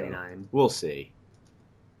 Late 99. So we'll see.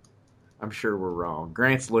 I'm sure we're wrong.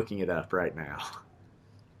 Grant's looking it up right now.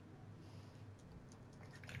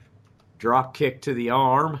 Drop kick to the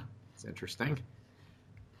arm. It's interesting.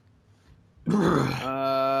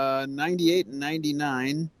 98 and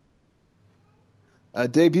 99.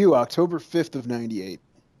 Debut October 5th of 98.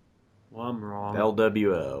 Well, I'm wrong.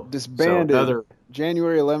 LWO. Disbanded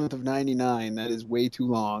January 11th of 99. That is way too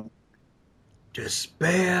long.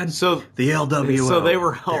 Disband the LWO. So they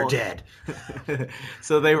were all... They're dead.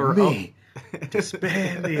 So they were...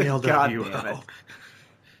 Disband the LWO. God damn it.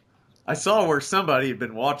 I saw where somebody had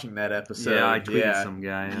been watching that episode. Yeah, I tweeted some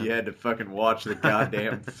guy. Yeah. You had to fucking watch the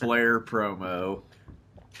goddamn Flair promo.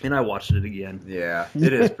 And I watched it again. Yeah,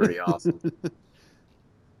 it is pretty awesome.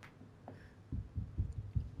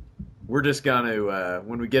 We're just going to,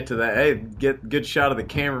 when we get to that, hey, get a good shot of the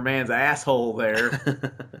cameraman's asshole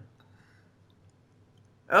there.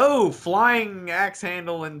 Oh, flying axe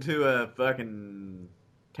handle into a fucking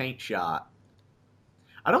taint shot.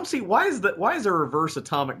 I don't see, why is a reverse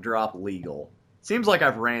atomic drop legal? Seems like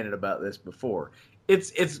I've ranted about this before.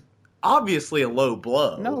 It's obviously a low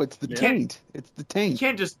blow. No, it's the taint. It's the taint. You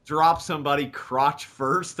can't just drop somebody crotch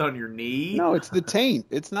first on your knee. No, it's the taint.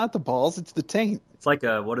 It's not the balls. It's the taint. It's like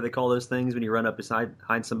what do they call those things when you run up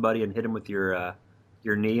behind somebody and hit them with your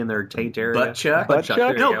knee in their taint area? Butt chuck. Butt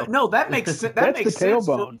chuck. No, that makes sense. That's the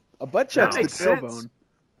tailbone. A butt chuck's the tailbone.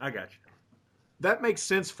 I got you. That makes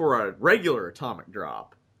sense for a regular atomic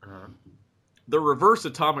drop. Uh-huh. The reverse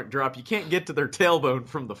atomic drop, you can't get to their tailbone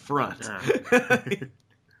from the front.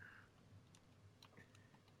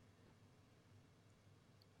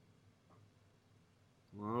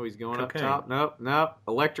 Oh, he's going up top. Nope.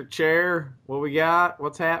 Electric chair. What we got?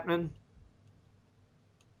 What's happening?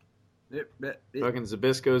 Fucking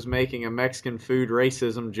Zbyszko's making a Mexican food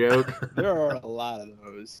racism joke. There are a lot of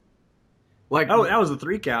those. Like, that was a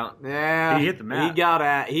 3 count. Yeah, he hit the mat. He got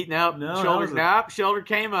at. Shoulder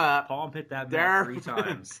came up. Palm hit that mat 3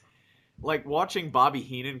 times. Like watching Bobby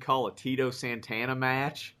Heenan call a Tito Santana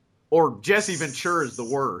match, or Jesse Ventura is the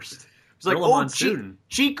worst. It's like,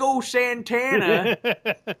 Chico Santana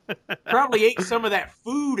probably ate some of that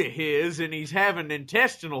food of his, and he's having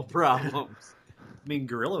intestinal problems. I mean,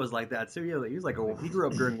 Gorilla was like that too. He was like he grew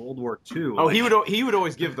up during World War II. Oh, he would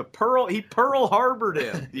always give the Pearl. He Pearl Harbored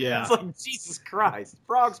him. Yeah, it's like Jesus Christ,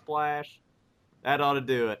 frog splash. That ought to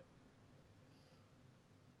do it.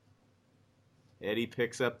 Eddie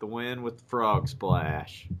picks up the win with the frog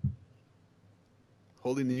splash.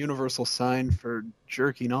 Holding the universal sign for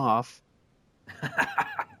jerking off. What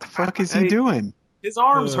the fuck is he doing? His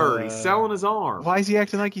arm's hurt. He's selling his arm. Why is he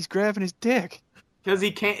acting like he's grabbing his dick? Because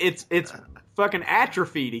he can't. It's fucking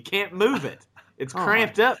atrophied. He can't move it. It's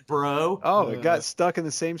cramped up, bro. Oh, it got stuck in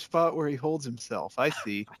the same spot where he holds himself. I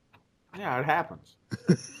see. Yeah, it happens.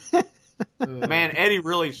 Man, Eddie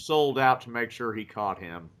really sold out to make sure he caught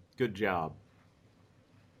him. Good job.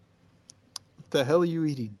 What the hell are you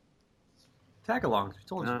eating? Tag-alongs.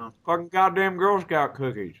 Fucking goddamn Girl Scout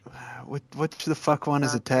cookies. What the fuck one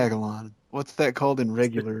is a tag-along? What's that called in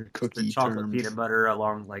regular cookie the chocolate terms? Peanut butter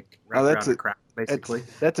along around the crack, basically.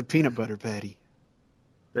 That's a peanut butter patty.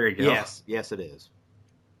 There you go. Yes, it is.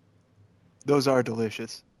 Those are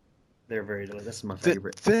delicious. They're very delicious. That's my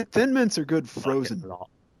favorite. Thin Mints are good frozen.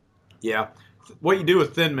 Yeah. What you do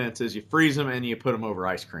with Thin Mints is you freeze them and you put them over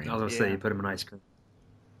ice cream. I was going to say you put them in ice cream.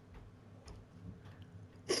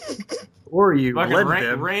 Or you blend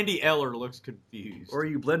them. Randy Eller looks confused. Or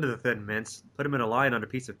you blend the Thin Mints, put them in a line on a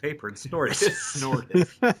piece of paper, and snort it. Snort it.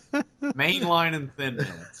 Mainline and Thin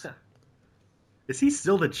Mints. Is he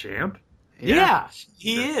still the champ? Yeah,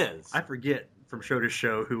 he is. I forget from show to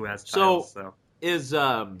show who has titles. So is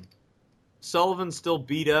Sullivan still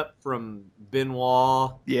beat up from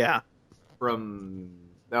Benoit? Yeah.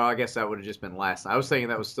 I guess that would have just been last night. I was thinking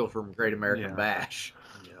that was still from Great American Bash.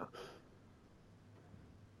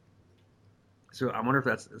 So I wonder if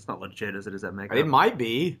it's not legit as it is at Mega. It might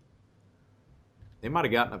be. They might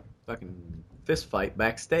have gotten a fucking fist fight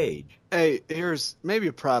backstage. Hey, here's maybe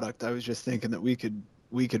a product I was just thinking that we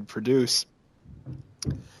could produce.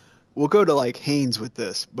 We'll go to like Hanes with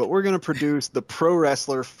this, but we're gonna produce the Pro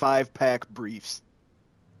Wrestler 5-pack briefs.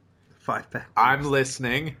 5-pack. I'm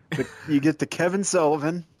listening. You get the Kevin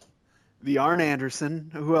Sullivan, the Arn Anderson.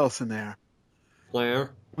 Who else in there?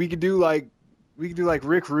 Flair. We could do like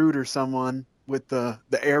Rick Rude or someone. with the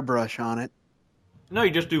airbrush on it. No,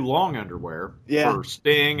 you just do long underwear for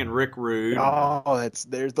Sting and Rick Rude. Oh,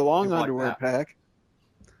 there's the long underwear pack.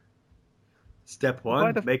 Step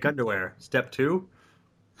 1, make underwear. Step 2,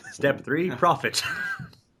 Step 3, profit.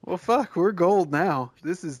 Well, fuck, we're gold now.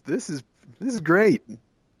 This is great.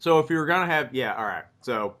 So if you were gonna have, all right.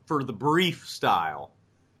 So for the brief style,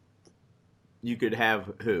 you could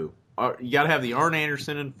have who? You got to have the Arn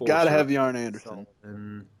Anderson Enforcer. Got to have the Arn Anderson.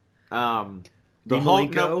 The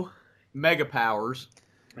Hulk Mega Powers.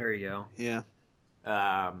 There you go. Yeah.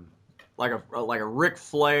 Like a Ric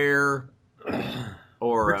Flair.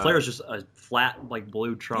 Or Ric Flair's just a flat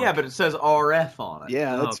blue trunk. Yeah, but it says RF on it.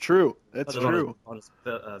 Yeah, that's true. That's true. On his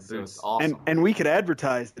boots. So it's awesome. And we could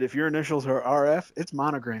advertise that if your initials are RF, it's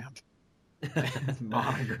monogrammed.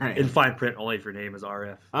 Monogrammed. In fine print, only if your name is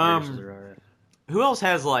RF. RF. Who else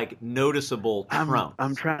has noticeable trunks?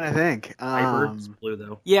 I'm trying to think. It's blue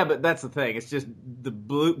though. Yeah, but that's the thing. It's just the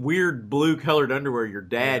weird blue colored underwear your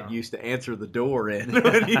dad used to answer the door in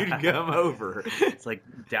when you'd come over. It's like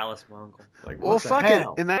Dallas, my uncle. Well, fuck it.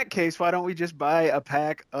 In that case, why don't we just buy a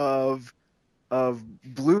pack of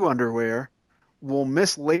blue underwear? We'll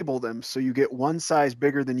mislabel them so you get one size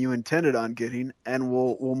bigger than you intended on getting, and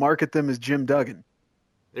we'll market them as Jim Duggan.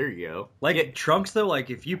 There you go. Trunks though,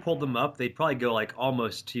 if you pulled them up, they'd probably go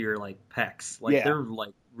almost to your pecs. They're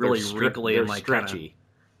really wrinkly and stretchy.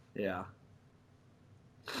 Yeah.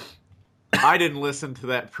 I didn't listen to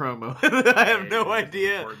that promo. I have no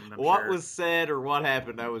idea what was said or what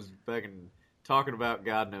happened. I was fucking talking about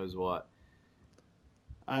God knows what.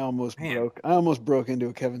 I almost broke into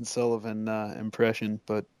a Kevin Sullivan impression,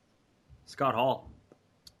 but Scott Hall.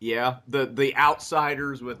 Yeah, the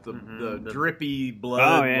outsiders with the drippy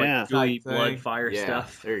blood, gooey blood fire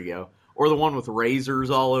stuff. There you go. Or the one with razors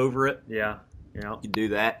all over it. Yeah. You can do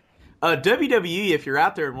that. WWE, if you're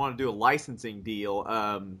out there and want to do a licensing deal,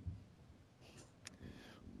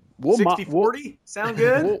 60-40 sound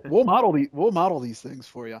good? We'll model these things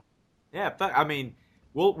for you. Yeah, I mean,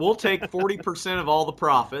 we'll take 40% of all the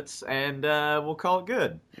profits and we'll call it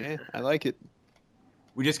good. Yeah, I like it.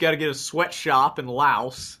 We just got to get a sweatshop in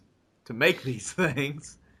Laos to make these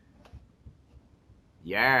things.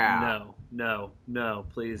 Yeah. No,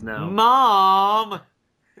 please no. Mom!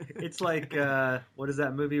 It's like, what is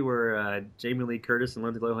that movie where Jamie Lee Curtis and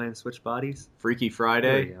Lindsay Lohan switch bodies? Freaky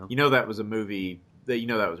Friday? You know that was a movie, that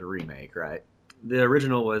was a remake, right? The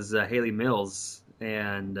original was Hayley Mills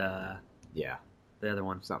and... yeah. The other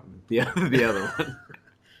one. The other one.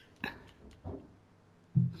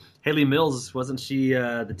 Hayley Mills, wasn't she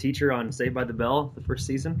the teacher on Saved by the Bell the first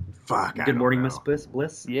season? Fuck, Good Morning, Miss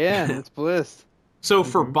Bliss? Yeah, it's Bliss. So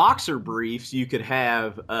for boxer briefs, you could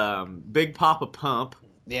have Big Papa Pump.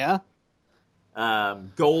 Yeah.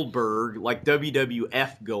 Goldberg, like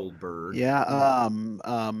WWF Goldberg. Yeah,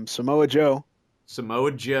 Samoa Joe.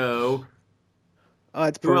 Samoa Joe.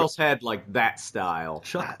 Oh, who else had that style?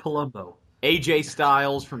 Chuck Palumbo. AJ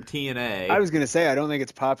Styles from TNA. I was going to say, I don't think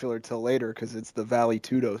it's popular till later because it's the Valley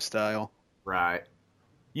Tudo style. Right.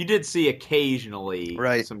 You did see occasionally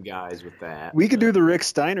some guys with that. We could do the Rick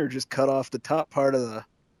Steiner, just cut off the top part of the...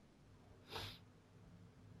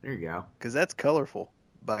 There you go. Because that's colorful,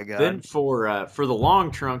 by God. Then for the long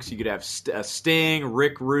trunks, you could have Sting,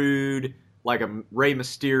 Rick Rude, like a Rey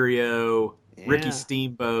Mysterio, Ricky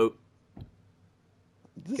Steamboat.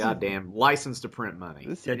 Goddamn, license to print money.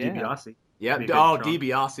 DiBiase. Yeah.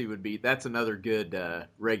 DiBiase would be. That's another good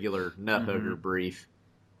regular nut hugger brief.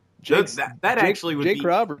 That actually would be. Jake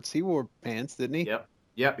Roberts, he wore pants, didn't he?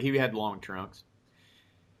 Yep. He had long trunks.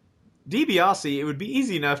 DiBiase, it would be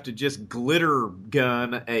easy enough to just glitter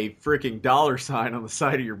gun a freaking $sign on the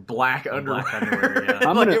side of your black underwear.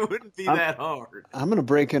 Yeah. It wouldn't be that hard. I'm gonna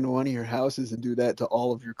break into one of your houses and do that to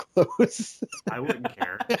all of your clothes. I wouldn't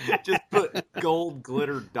care. Just put gold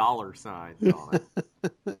glitter $signs on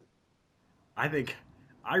it.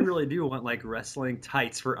 I really do want wrestling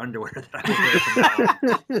tights for underwear that I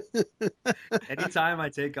wear from home. Anytime I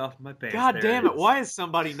take off my pants. God damn it! Why is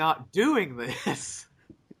somebody not doing this?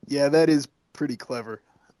 Yeah, that is pretty clever.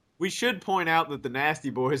 We should point out that the Nasty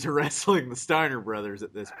Boys are wrestling the Steiner brothers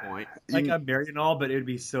at this point. I'm married and all, but it would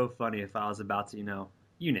be so funny if I was about to,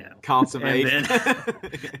 consummate.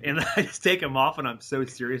 And I just take them off, and I'm so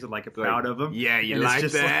serious and proud of them. Yeah, you like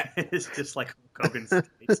that? It's just like Hogan's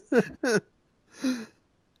face.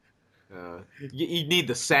 You need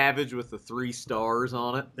the Savage with the 3 stars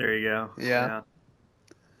on it. There you go. Yeah.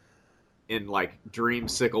 In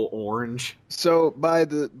dreamsicle orange. So by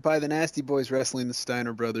the Nasty Boys wrestling the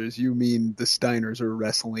Steiner brothers, you mean the Steiners are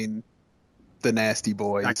wrestling the Nasty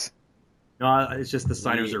Boys? No, it's just the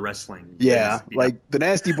Steiners are wrestling. Yeah, like the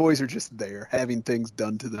Nasty Boys are just there, having things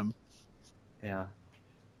done to them. Yeah.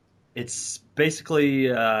 It's basically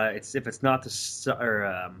it's the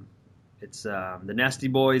Nasty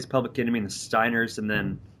Boys, Public Enemy, and the Steiners, and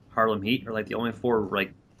then Harlem Heat are like the only 4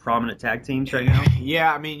 like prominent tag teams right now.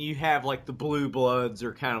 Yeah, I mean you have like the Blue Bloods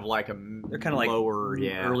are kind of like they're kind of lower,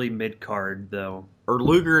 like early mid card though. Are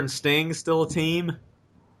Luger and Sting still a team?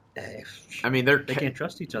 I mean they can't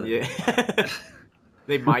trust each other. Yeah.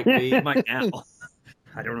 They might be. They might now.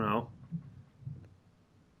 I don't know.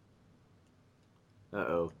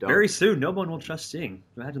 Uh-oh. Very soon, no one will trust Sting.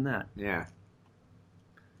 Imagine that. Yeah.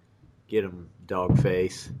 Get him, dog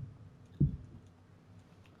face.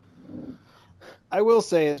 I will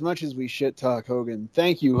say, as much as we shit talk Hogan,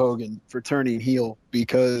 thank you, Hogan, for turning heel,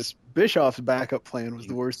 because Bischoff's backup plan was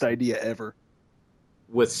the worst idea ever.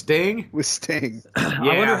 With Sting? With Sting. Yeah.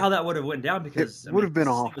 I wonder how that would have went down, because it would have been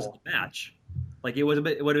awful. It was a match. Like it would have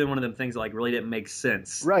been one of them things that like really didn't make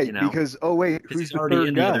sense, right? You know? Because who's the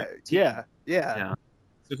third guy? Yeah.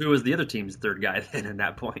 So who was the other team's third guy then at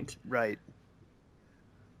that point? Right.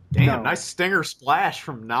 Damn, nice stinger splash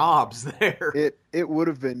from Knobs there. It would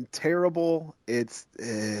have been terrible. It's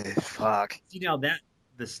fuck. See now that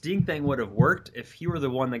the Sting thing would have worked if he were the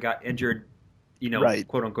one that got injured, right.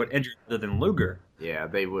 quote unquote injured, other than Luger. Yeah,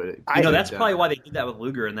 they would. That's probably why they did that with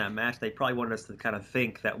Luger in that match. They probably wanted us to kind of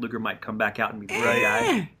think that Luger might come back out and be the right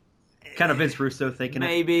guy. Kind of Vince Russo thinking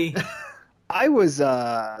maybe. I was.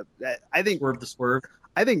 I think Swerve the Swerve.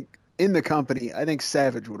 I think in the company, I think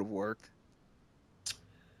Savage would have worked.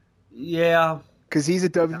 Yeah, because he's a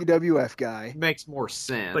WWF guy. Makes more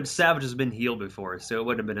sense. But Savage has been heel before, so it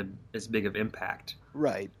wouldn't have been as big of impact.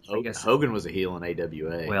 Right. I guess Hogan was a heel in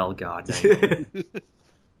AWA. Well, God.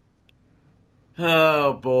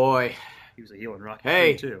 Oh boy, he was a heel in Rocky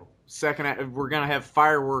III too. We're gonna have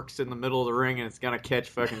fireworks in the middle of the ring, and it's gonna catch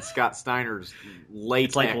fucking Scott Steiner's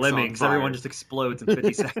latex. It's like lemmings. Everyone just explodes in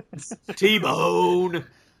 50 seconds. T-bone.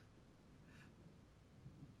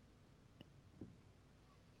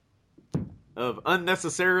 Of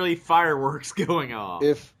unnecessarily fireworks going off.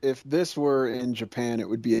 If this were in Japan, it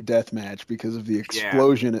would be a death match because of the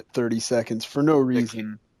explosion at 30 seconds for no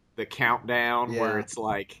reason. The countdown where it's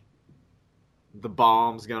like the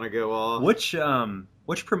bomb's gonna go off.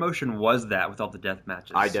 Which promotion was that with all the death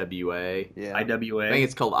matches? IWA. Yeah. IWA. I think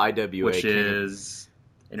it's called IWA, which is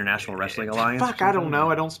International Wrestling Alliance. Fuck, I don't know.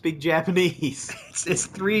 I don't speak Japanese. It's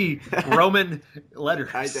 3 Roman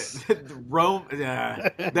letters.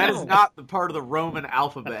 That is not the part of the Roman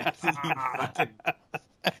alphabet.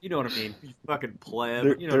 You know what I mean. You fucking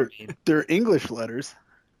pleb. You know what I mean. They're English letters.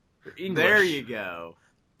 There you go.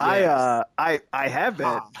 Yes. I have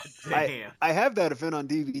that. Damn. I have that event on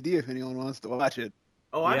DVD if anyone wants to watch it.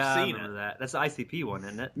 Oh, I've seen it. That. That's the ICP one,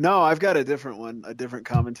 isn't it? No, I've got a different one, a different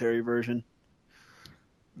commentary version.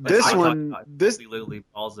 This literally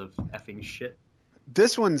balls of effing shit.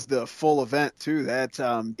 This one's the full event too. That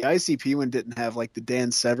the ICP one didn't have like the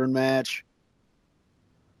Dan Severn match.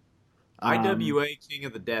 IWA King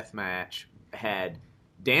of the Death match had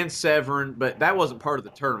Dan Severn, but that wasn't part of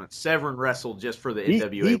the tournament. Severn wrestled just for the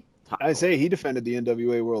NWA title. I say he defended the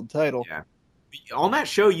NWA World title. Yeah. On that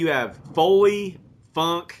show, you have Foley,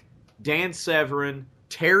 Funk, Dan Severn,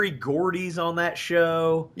 Terry Gordy's on that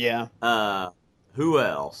show. Yeah. Who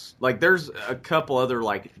else? Like, there's a couple other,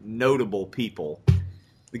 like, notable people.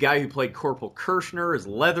 The guy who played Corporal Kirshner is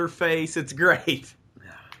Leatherface. It's great.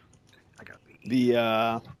 I gotta be.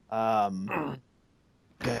 God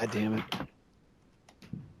damn it.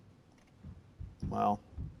 Well,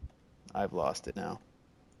 I've lost it now.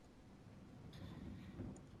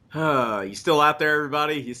 You still out there,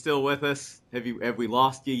 everybody? You still with us? Have we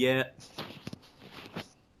lost you yet?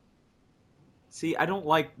 See, I don't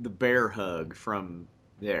like the bear hug from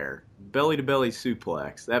there. Belly to belly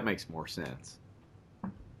suplex. That makes more sense.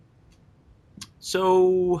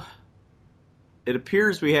 So, it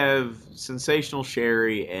appears we have Sensational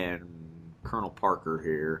Sherry and Colonel Parker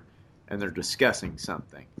here, and they're discussing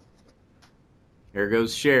something. Here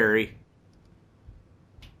goes Sherry.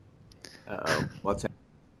 Uh-oh. What's happening?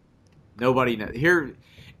 Nobody knows. Here,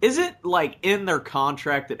 is it like in their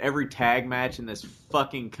contract that every tag match in this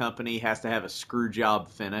fucking company has to have a screw job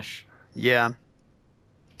finish? Yeah.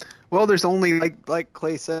 Well, there's only like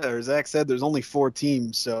Clay said or Zach said, there's only 4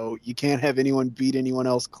 teams, so you can't have anyone beat anyone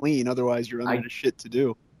else clean. Otherwise, you're running out of shit to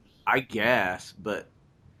do. I guess, but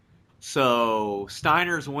so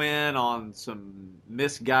Steiner's win on some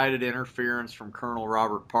misguided interference from Colonel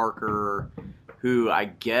Robert Parker, who I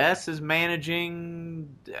guess is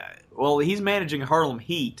managing. Well, he's managing Harlem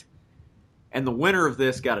Heat, And the winner of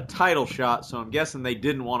this got a title shot, so I'm guessing they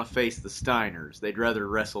didn't want to face the Steiners. They'd rather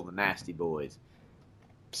wrestle the Nasty Boys.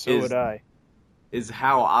 So would I. Is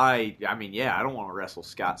how I mean, yeah, I don't want to wrestle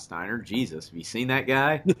Scott Steiner. Jesus, have you seen that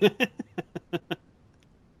guy?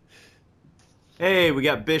 Hey, we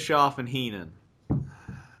got Bischoff and Heenan.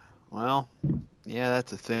 Well, yeah,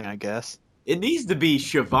 that's a thing, I guess. It needs to be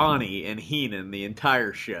Shivani and Heenan the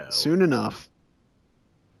entire show. Soon enough.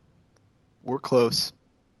 We're close.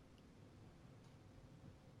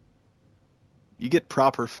 You get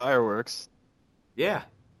proper fireworks. Yeah,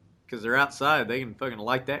 because they're outside. They can fucking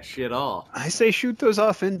light that shit off. I say shoot those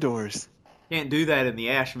off indoors. Can't do that in the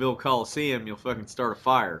Asheville Coliseum. You'll fucking start a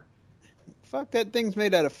fire. Fuck, that thing's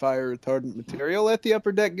made out of fire retardant material. Let the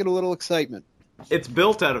upper deck get a little excitement. It's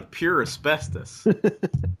built out of pure asbestos.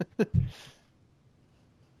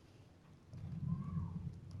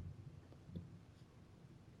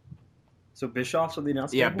 So Bischoff's on the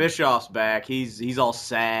announcement? Yeah, Bischoff's back. He's all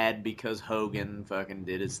sad because Hogan fucking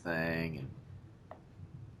did his thing.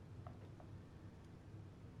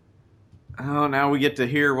 Oh, now we get to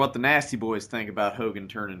hear what the Nasty Boys think about Hogan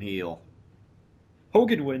turning heel.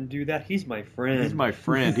 Hogan wouldn't do that. He's my friend. He's my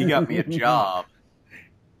friend. He got me a job.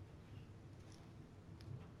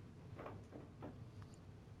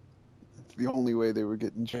 That's the only way they were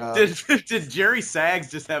getting jobs. Did Jerry Sags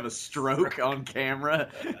just have a stroke on camera?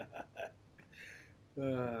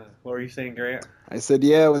 What were you saying, Grant? I said,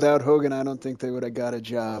 yeah, without Hogan, I don't think they would have got a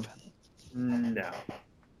job. No.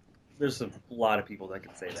 There's a lot of people that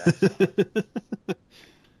can say that.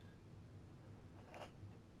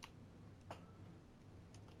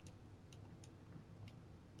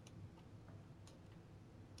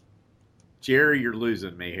 Jerry, you're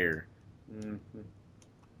losing me here. Mm-hmm.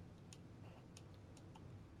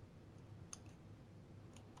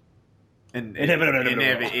 Inevitable.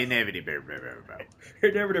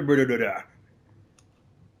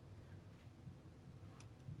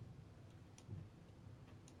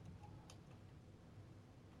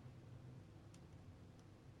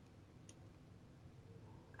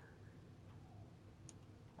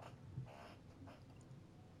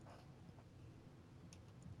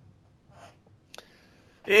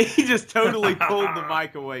 He just totally pulled the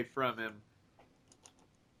mic away from him.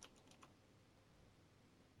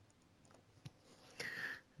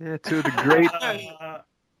 Yeah, two of the great...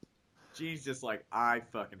 Gene's just like, I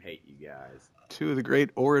fucking hate you guys. Two of the great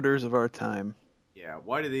orators of our time. Yeah,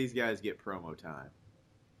 why do these guys get promo time?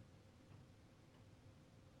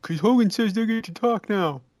 Because Hogan says they get to talk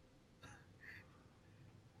now.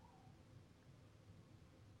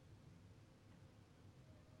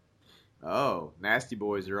 Oh, Nasty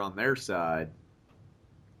Boys are on their side.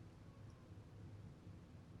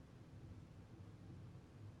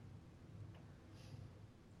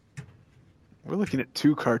 We're looking at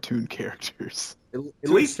two cartoon characters. At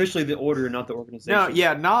least officially the order, not the organization. No,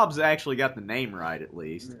 yeah, Knobs actually got the name right, at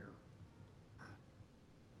least. Yeah.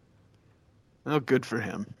 Oh, good for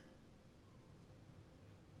him.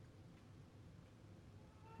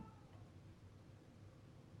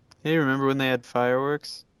 Hey, remember when they had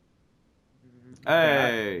fireworks?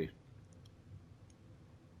 Hey.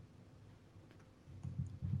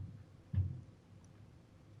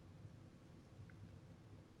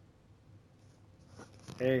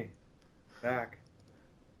 Hey, back.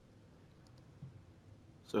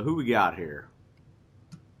 So who we got here?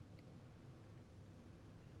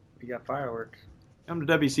 We got fireworks. Come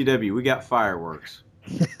to WCW. We got fireworks.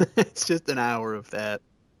 It's just an hour of that.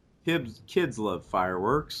 Kids love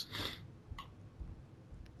fireworks.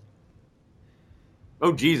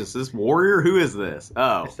 Oh, Jesus, this Warrior? Who is this?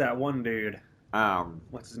 Oh. It's that one dude.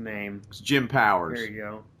 What's his name? It's Jim Powers. There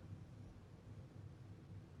you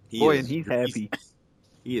go. And he's happy.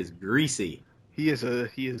 He is greasy. He is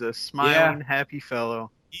a smiling, happy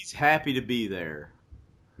fellow. He's happy to be there.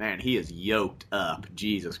 Man, he is yoked up.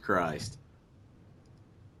 Jesus Christ.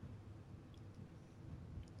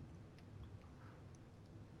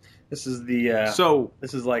 This is the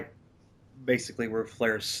this is like basically where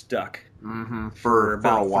Flair's stuck for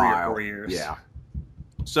about a while. 3 or 4 years. Yeah.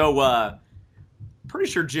 So pretty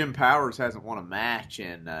sure Jim Powers hasn't won a match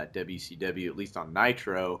in WCW, at least on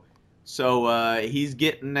Nitro. So he's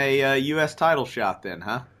getting a U.S. title shot then,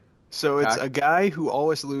 huh? So it's a guy who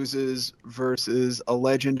always loses versus a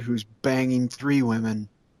legend who's banging 3 women.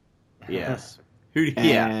 Yes.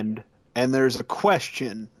 And there's a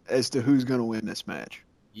question as to who's going to win this match.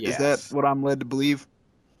 Yes. Is that what I'm led to believe?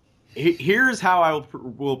 Here's how I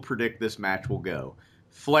will predict this match will go.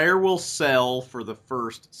 Flair will sell for the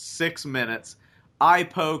first 6 minutes. Eye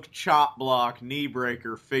poke, chop block, knee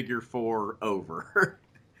breaker, figure 4, over.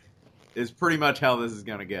 Is pretty much how this is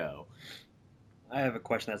going to go. I have a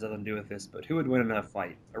question that has nothing to do with this, but who would win in a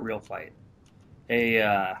fight, a real fight?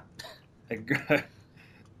 A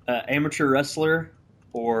amateur wrestler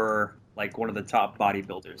or like one of the top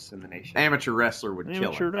bodybuilders in the nation? Amateur wrestler would kill him.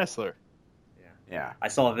 Amateur wrestler. Yeah. I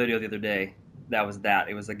saw a video the other day. That was that.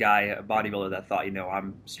 It was a guy, a bodybuilder, that thought,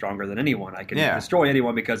 I'm stronger than anyone. I can destroy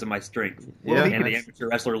anyone because of my strength. Yeah, and the amateur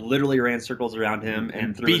wrestler literally ran circles around him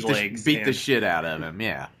and threw his legs. Beat the shit out of him,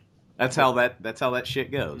 yeah. That's how that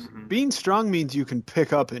shit goes. Mm-hmm. Being strong means you can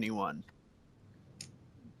pick up anyone.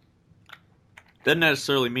 Doesn't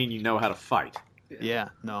necessarily mean you know how to fight. Yeah,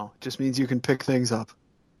 no. It just means you can pick things up.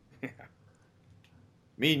 Yeah.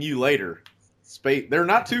 Me and you later. They're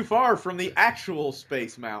not too far from the actual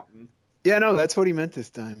Space Mountain. Yeah, no, that's what he meant this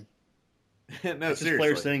time. No, it's seriously. Just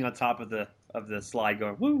Flair sitting on top of the slide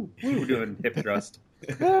going, woo, woo, doing hip thrust.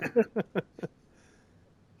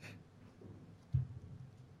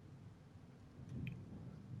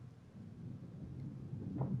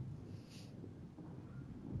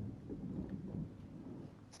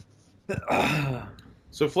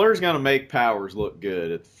 So Flair's going to make Powers look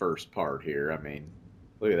good at the first part here. I mean,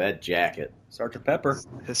 look at that jacket. Sergeant Pepper.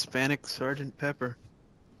 Hispanic Sergeant Pepper.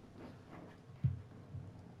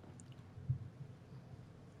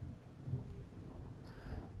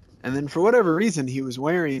 And then for whatever reason, he was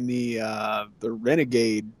wearing the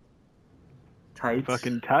Renegade tights.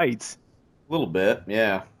 Fucking tights. A little bit,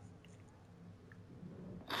 yeah.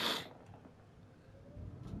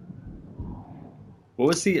 What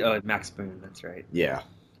was he? Max Moon, that's right. Yeah.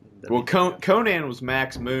 Well, Conan was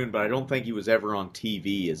Max Moon, but I don't think he was ever on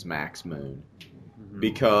TV as Max Moon. Mm-hmm.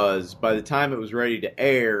 Because by the time it was ready to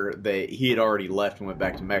air, he had already left and went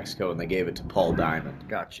back to Mexico, and they gave it to Paul Diamond.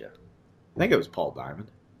 Gotcha. I think it was Paul Diamond.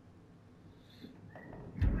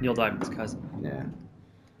 Neil Diamond's cousin. Yeah.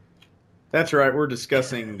 That's right, we're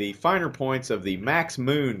discussing the finer points of the Max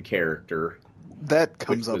Moon character. That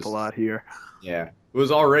comes up a lot here. Yeah. It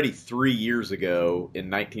was already 3 years ago in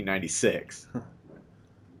 1996.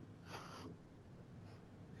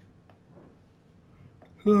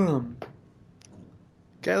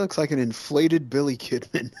 Guy looks like an inflated Billy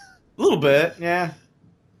Kidman. A little bit, yeah.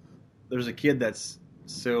 There's a kid that's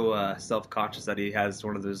so self-conscious that he has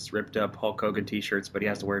one of those ripped up Hulk Hogan t-shirts, but he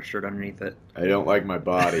has to wear a shirt underneath it. I don't like my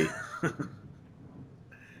body.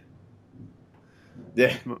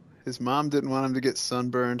 Yeah. His mom didn't want him to get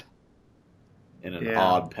sunburned. In an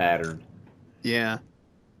odd pattern. Yeah.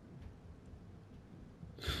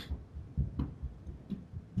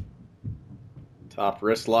 Top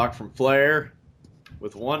wrist lock from Flair.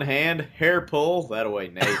 With one hand, hair pull. That away,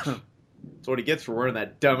 Nate. That's what he gets for wearing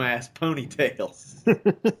that dumbass ponytail.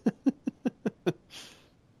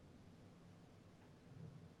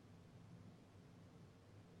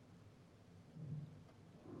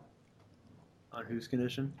 On whose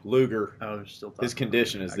condition? Luger. Oh, they're still talking. His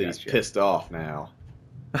condition is that he's pissed off now.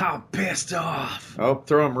 I'm pissed off. Oh,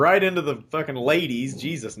 throw him right into the fucking ladies.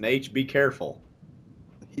 Jesus, Nate, be careful.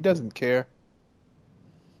 He doesn't care.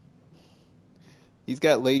 He's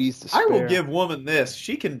got ladies to spare. I will give woman this.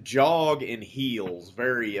 She can jog in heels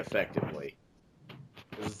very effectively.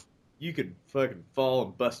 'Cause you could fucking fall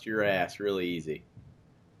and bust your ass really easy.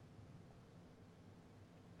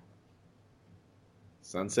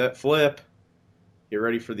 Sunset flip. Get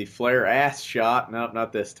ready for the Flair ass shot. Nope,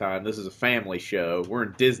 not this time. This is a family show. We're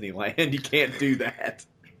in Disneyland. You can't do that.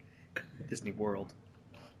 Disney World.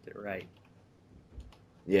 Get it right.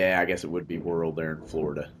 Yeah, I guess it would be World there in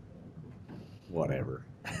Florida. Whatever.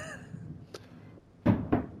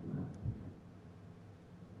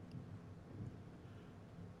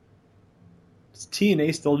 Does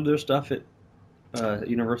TNA still do their stuff at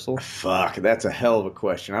Universal? Fuck, that's a hell of a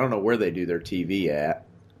question. I don't know where they do their TV at.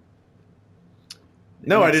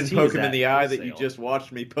 No, I didn't poke him in the eye that you just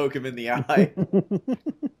watched me poke him in the eye.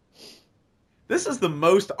 This is the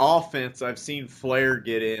most offense I've seen Flair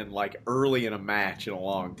get in, like, early in a match in a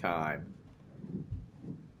long time.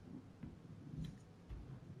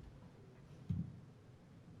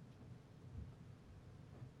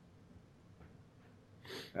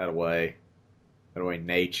 That away,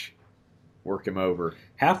 Nate. Work him over.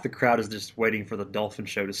 Half the crowd is just waiting for the Dolphin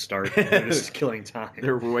Show to start. They're just killing time.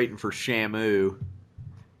 They're waiting for Shamu.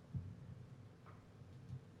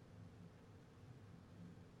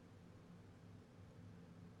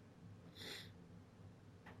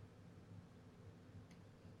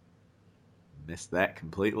 Missed that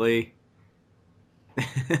completely.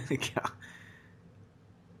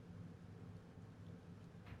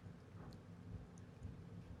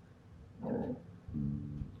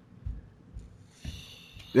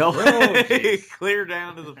 Oh, clear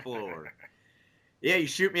down to the floor. Yeah, you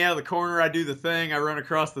shoot me out of the corner, I do the thing, I run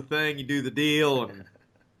across the thing, you do the deal, and...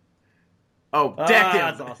 Oh, deck him!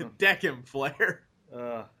 That's awesome. Deck him, Flair.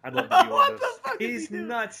 I'd love to do all this. He's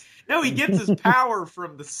nuts. No, he gets his power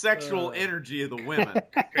from the sexual energy of the women.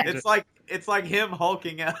 It's like him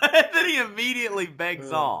hulking out, and then he immediately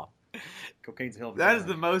begs off. Cocaine's hell. That is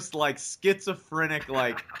the most like schizophrenic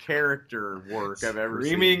like character work I've ever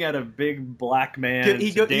seen. Screaming at a big black man,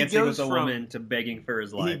 dancing with a woman, to begging for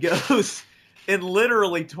his life. He goes in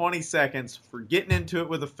literally 20 seconds for getting into it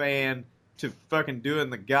with a fan to fucking doing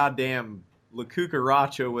the goddamn La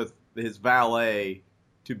Cucaracha with his valet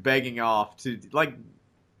to begging off to like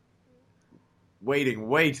waiting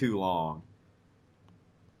way too long.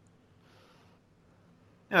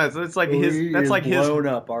 No, it's like that's like his blown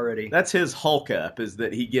up already. That's his Hulk up, is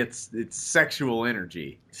that he gets its sexual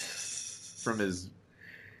energy from his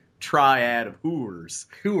triad of whores.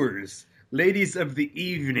 Whores. Ladies of the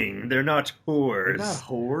evening. They're not whores. They're not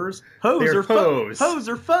whores. Hoes They're are hoes. Fun. Hoes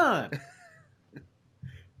are fun.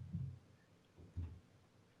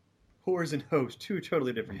 Whores and hoes, two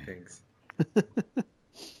totally different things.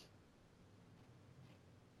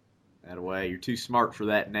 That way, you're too smart for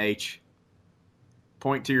that, Nate.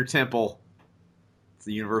 Point to your temple. It's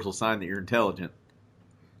the universal sign that you're intelligent.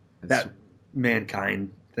 That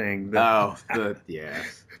mankind thing. Yeah. But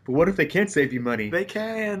what if they can't save you money? They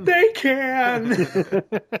can. They can.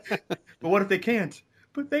 But what if they can't?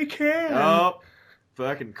 But they can. Oh,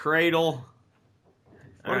 fucking cradle.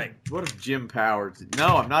 All right. What if Jim Powers?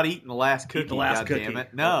 No, I'm not eating the last cookie. God damn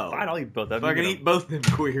it! No, fine, I'll eat both of them. Fucking eat both them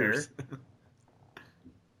queers.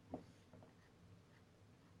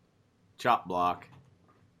 Chop block.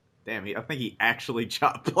 Damn, I think he actually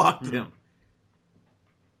chop blocked him.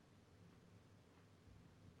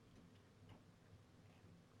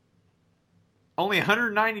 Only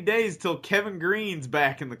 190 days till Kevin Green's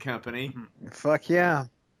back in the company. Fuck yeah.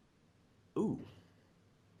 Ooh.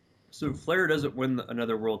 So Flair doesn't win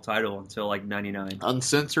another world title until like 99.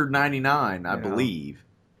 Uncensored 99, I believe.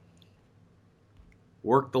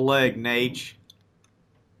 Work the leg, Nate.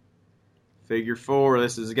 Figure 4,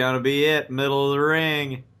 this is going to be it. Middle of the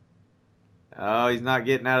ring. Oh, he's not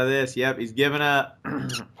getting out of this. Yep, he's giving up.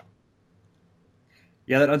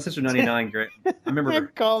 Yeah, that Uncensored 99, great. I remember I'm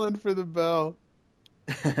calling for the bell.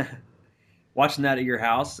 Watching that at your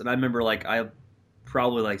house, and I remember like I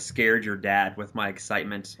probably like scared your dad with my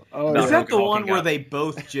excitement. Oh, is that the one where they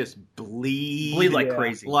both just bleed like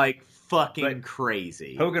crazy, like fucking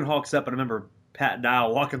crazy? Hogan hulks up, and I remember Pat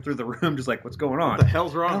Dial walking through the room, just like, "What's going on? What the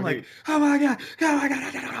hell's wrong?" I'm like, "Oh my god, oh my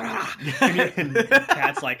god!" And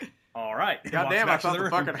Pat's like, "All right." Goddamn! I thought the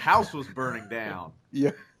fucking house was burning down.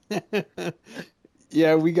 Yeah,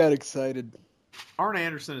 yeah, we got excited. Arn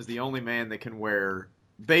Anderson is the only man that can wear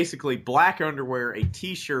basically black underwear, a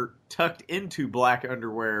t-shirt tucked into black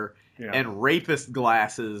underwear, and rapist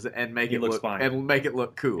glasses, and make it look fine. And make it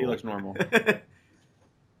look cool. He looks normal.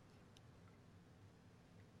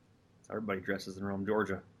 Everybody dresses in Rome,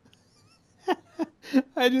 Georgia.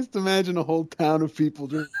 I just imagine a whole town of people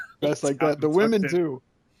dressed like that. The women too.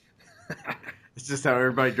 It's just how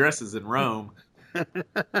everybody dresses in Rome.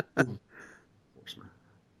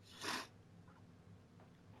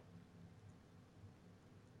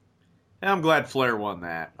 I'm glad Flair won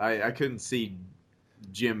that. I couldn't see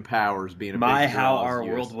Jim Powers being a big draw. How our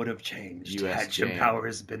world would have changed had Jim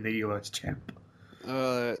Powers been the U.S. champ.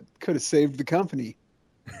 Could have saved the company.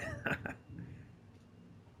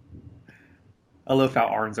 I love how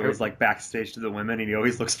Arn's always like backstage to the women, and he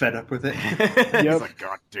always looks fed up with it. He's like,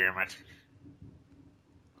 God damn it.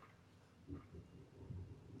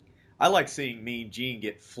 I like seeing Mean Gene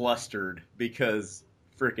get flustered because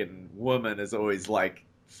freaking woman is always like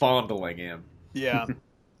fondling him. Yeah.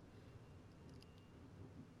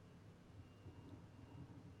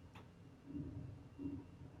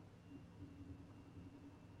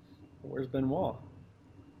 Where's Benoit?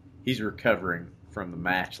 He's recovering from the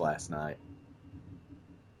match last night.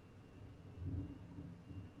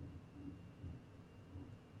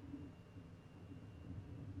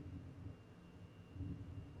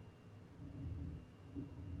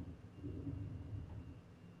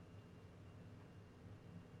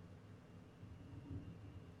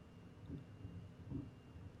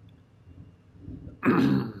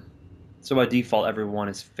 So by default, everyone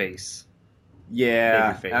is face.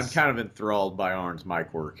 Yeah, I'm kind of enthralled by Arn's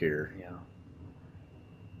mic work here. Yeah.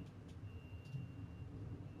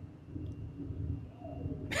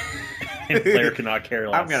 And Flair cannot care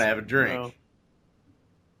less. I'm going to have a drink. No.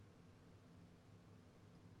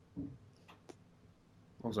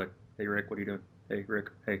 I was like, hey, Rick, what are you doing? Hey,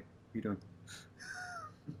 Rick, hey, what are you doing?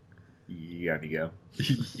 You got to go.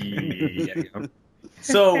 You gotta go.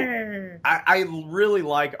 So, I really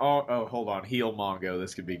like... Oh, hold on. Heel Mongo.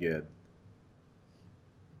 This could be good.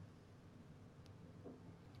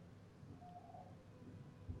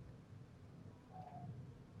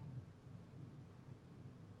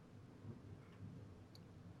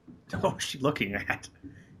 Oh, what's she looking at?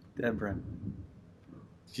 Deborah.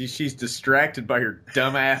 She's distracted by her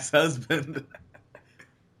dumbass husband.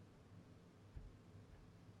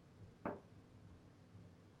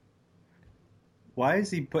 Why is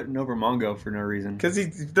he putting over Mongo for no reason? Because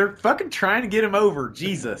they're fucking trying to get him over.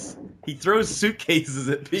 Jesus. He throws suitcases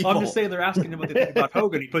at people. I'm just saying they're asking him what they think about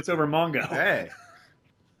Hogan. He puts over Mongo. Hey.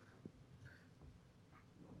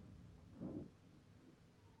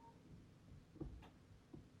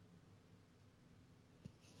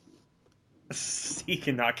 He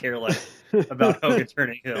cannot care less about Hogan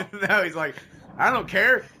turning heel. No, he's like, I don't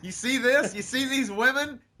care. You see this? You see these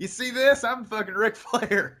women? You see this? I'm fucking Ric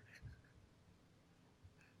Flair.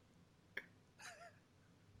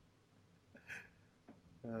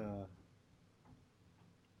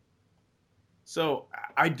 So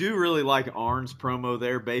I do really like Arn's promo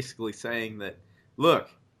there, basically saying that, look,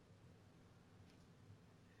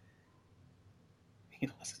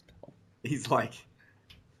 he's like,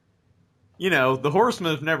 you know, the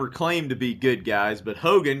Horsemen have never claimed to be good guys, but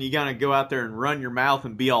Hogan, you gotta go out there and run your mouth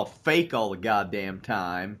and be all fake all the goddamn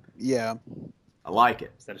time. Yeah. I like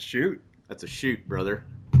it. Is that a shoot? That's a shoot, brother.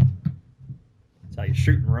 That's how you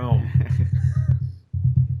shoot in Rome.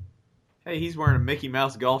 Hey, he's wearing a Mickey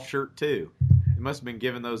Mouse golf shirt, too. He must have been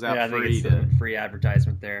giving those out free. Free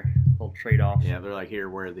advertisement there. A little trade-off. Yeah, they're like, here,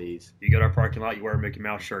 wear these. You go to our parking lot, you wear Mickey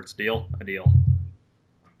Mouse shirts. Deal? A deal.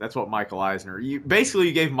 That's what Michael Eisner... You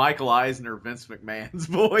gave Michael Eisner Vince McMahon's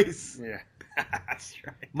voice. Yeah, that's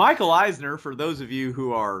right. Michael Eisner, for those of you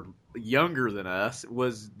who are younger than us,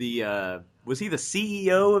 was he the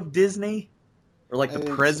CEO of Disney? Or like the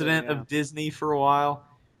president of Disney for a while?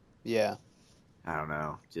 Yeah. I don't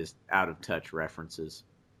know. Just out-of-touch references.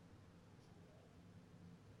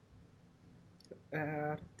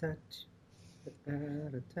 Out of touch.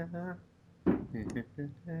 Out of touch. Out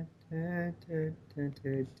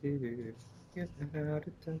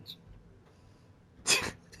of touch.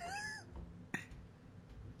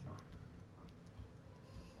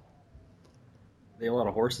 They have a lot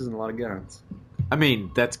of horses and a lot of guns. I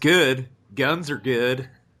mean, that's good. Guns are good.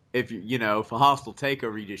 If if a hostile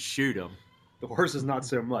takeover, you just shoot them. The horses, not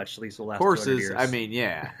so much. At least the last horses. 200 years. I mean,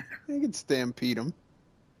 yeah. You can stampede them.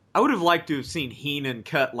 I would have liked to have seen Heenan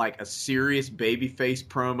cut like a serious babyface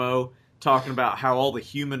promo talking about how all the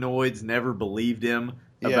humanoids never believed him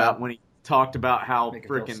about when he talked about how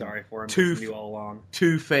freaking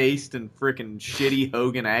two-faced and freaking shitty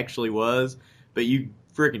Hogan actually was, but you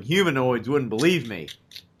freaking humanoids wouldn't believe me.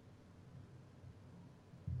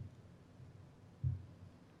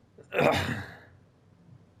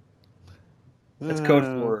 That's code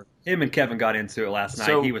for him and Kevin got into it last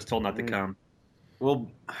night. He was told not to come.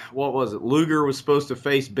 Well, what was it? Luger was supposed to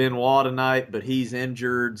face Benoit tonight, but he's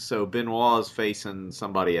injured, so Benoit is facing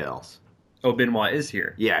somebody else. Oh, Benoit is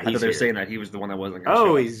here. Yeah, he's I thought they were saying that he was the one that wasn't going to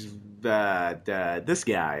show up. He's this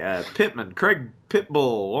guy, Pittman, Craig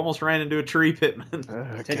Pitbull, almost ran into a tree. Pittman.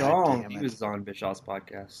 Take long. He was on Bischoff's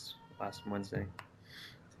podcast last Wednesday.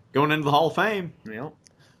 Going into the Hall of Fame. Yep.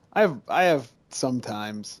 I have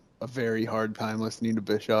sometimes a very hard time listening to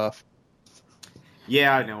Bischoff.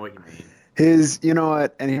 Yeah, I know what you mean. You know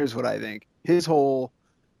what? And here's what I think. His whole,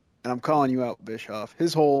 and I'm calling you out, Bischoff.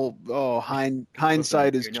 His whole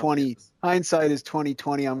hindsight is 20. Hindsight is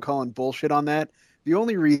 20/20. I'm calling bullshit on that. The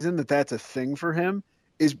only reason that that's a thing for him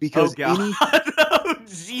is because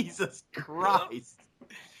Jesus Christ!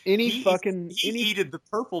 He eated the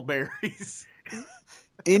purple berries.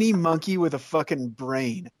 Any monkey with a fucking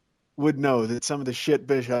brain would know that some of the shit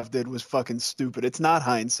Bischoff did was fucking stupid. It's not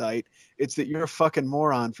hindsight. It's that you're a fucking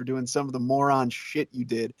moron for doing some of the moron shit you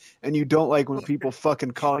did, and you don't like when people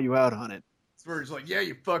fucking call you out on it. It's where he's like, yeah,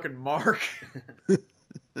 you fucking mark.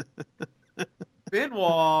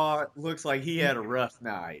 Benoit looks like he had a rough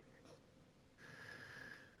night.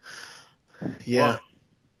 Yeah.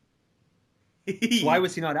 Why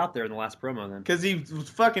was he not out there in the last promo then? Because he was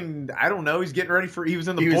fucking, I don't know, he was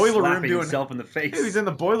in the boiler room doing himself in the face. He was in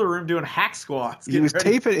the boiler room doing hack squats. Him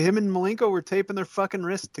and Malenko were taping their fucking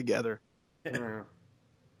wrists together.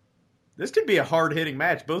 This could be a hard-hitting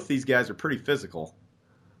match. Both these guys are pretty physical.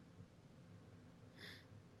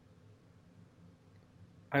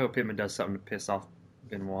 I hope Pittman does something to piss off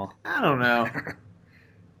Benoit. I don't know.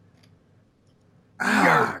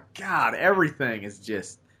 God, everything is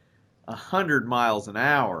just 100 miles an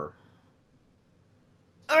hour.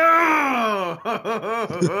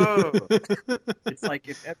 It's like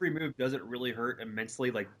if every move doesn't really hurt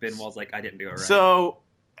immensely, like Benoit's like, I didn't do it right. So,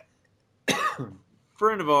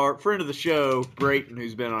 friend of the show, Brayton,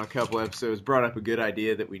 who's been on a couple episodes, brought up a good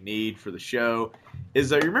idea that we need for the show.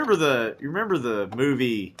 Is you remember the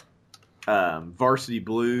movie Varsity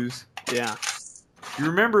Blues? Yeah. You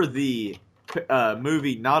remember the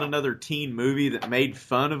movie Not Another Teen Movie that made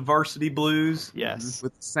fun of Varsity Blues? Yes.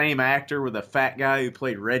 With the same actor, with a fat guy who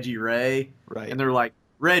played Reggie Ray. Right. And they're like,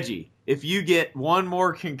 Reggie, if you get one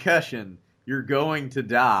more concussion, you're going to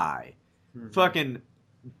die. Mm-hmm. Fucking,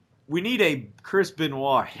 we need a Chris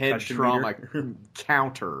Benoit head trauma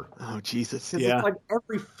counter. Oh, Jesus. Yeah. It's like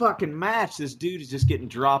every fucking match, this dude is just getting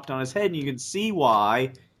dropped on his head, and you can see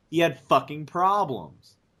why he had fucking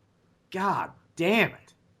problems. God damn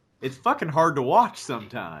it. It's fucking hard to watch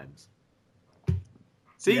sometimes.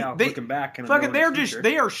 See, looking back, they are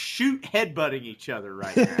headbutting each other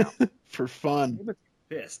right now for fun. I'm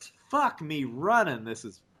pissed. Fuck me running. This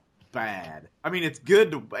is bad. I mean, it's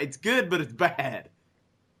good, but it's bad.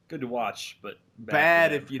 Good to watch, but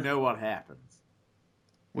bad if you know what happens.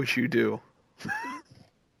 Wish you do.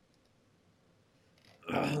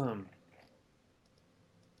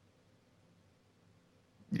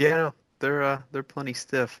 Yeah, they're plenty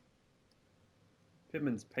stiff.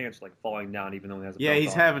 Pittman's pants are like falling down, even though he has a belt. Yeah,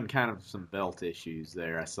 he's having kind of some belt issues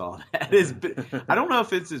there. I saw that. I don't know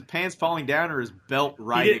if it's his pants falling down or his belt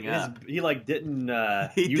riding up. He didn't.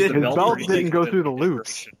 His belt didn't go through the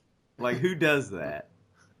loops. Like, who does that?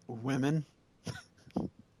 Women.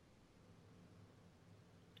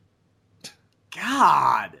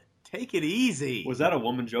 God, take it easy. Was that a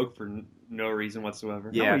woman joke for no reason whatsoever?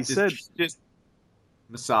 Yeah, he said just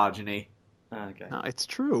misogyny. Okay. No, it's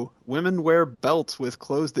true. Women wear belts with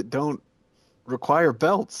clothes that don't require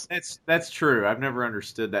belts. That's true. I've never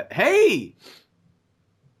understood that. Hey!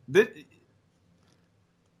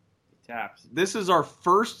 Taps. This is our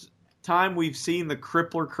first time we've seen the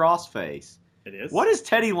Crippler crossface. It is? What is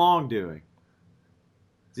Teddy Long doing?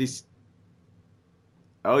 He's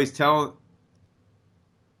telling...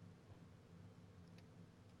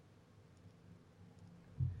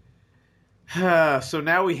 So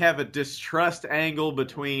now we have a distrust angle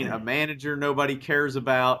between a manager nobody cares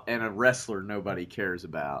about and a wrestler nobody cares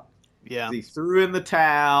about. Yeah. He threw in the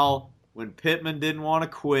towel when Pittman didn't want to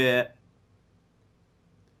quit.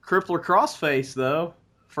 Crippler crossface, though.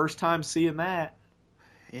 First time seeing that.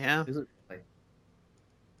 Yeah.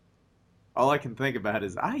 All I can think about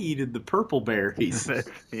is I eated the purple berries.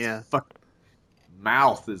 Yeah. Fuck.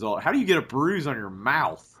 Mouth is all. How do you get a bruise on your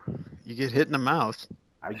mouth? You get hit in the mouth.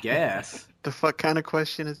 I guess. The fuck kind of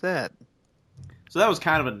question is that? So that was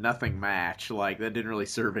kind of a nothing match. Like, that didn't really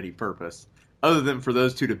serve any purpose. Other than for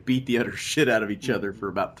those two to beat the utter shit out of each other for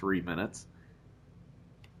about 3 minutes.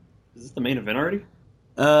 Is this the main event already?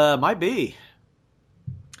 Might be.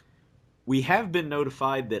 We have been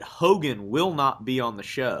notified that Hogan will not be on the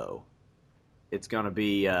show. It's going to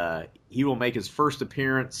be, he will make his first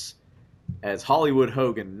appearance as Hollywood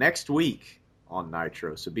Hogan next week on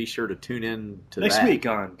Nitro, so be sure to tune in to next week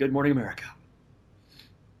on Good Morning America.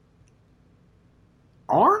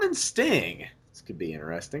 Arn and Sting. This could be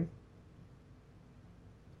interesting.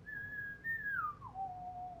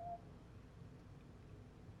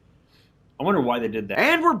 I wonder why they did that.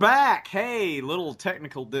 And we're back. Hey, little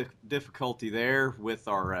technical difficulty there with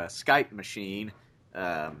our Skype machine.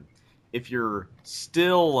 If you're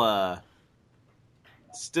still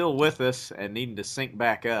with us and needing to sync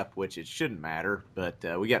back up, which it shouldn't matter, but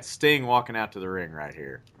we got Sting walking out to the ring right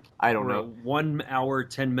here. I don't know. 1 hour,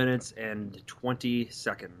 10 minutes, and 20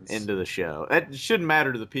 seconds into the show. That shouldn't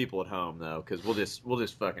matter to the people at home though, because we'll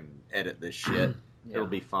just fucking edit this shit. Yeah. It'll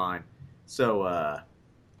be fine. So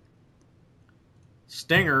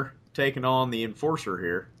Stinger taking on the Enforcer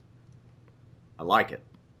here. I like it.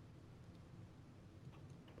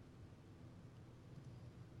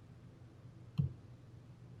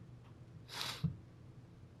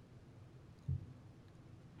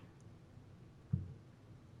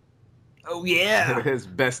 Oh, yeah. It's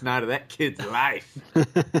the best night of that kid's life.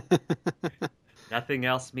 Nothing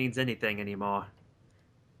else means anything anymore.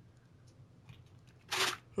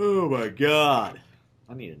 Oh, my God.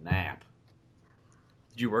 I need a nap.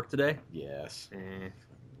 Did you work today? Yes.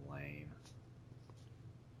 Lame.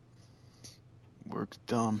 Work's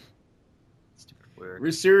dumb. Stupid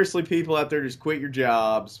work. Seriously, people out there, just quit your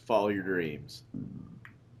jobs, follow your dreams.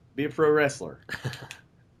 Be a pro wrestler.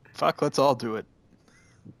 Fuck, let's all do it.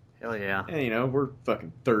 Hell yeah. And, we're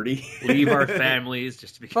fucking 30. Leave our families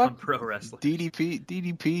just to become pro wrestlers.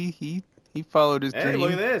 DDP, he followed his dream. Hey,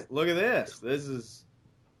 look at this. This is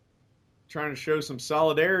trying to show some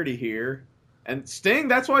solidarity here. And Sting,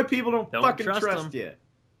 that's why people don't fucking trust you.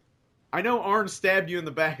 I know Arn stabbed you in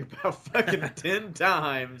the back about fucking 10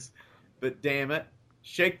 times, but damn it,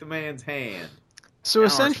 shake the man's hand. So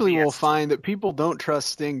essentially we'll find that people don't trust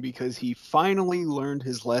Sting because he finally learned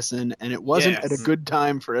his lesson, and it wasn't at a good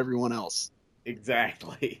time for everyone else.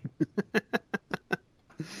 Exactly. A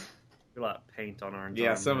lot of paint on Arn's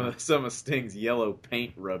arm. Some of Sting's yellow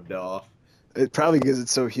paint rubbed off. It probably because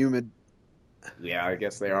it's so humid. Yeah, I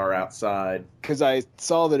guess they are outside. Because I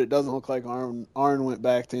saw that it doesn't look like Arn went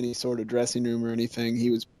back to any sort of dressing room or anything.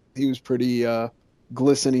 He was pretty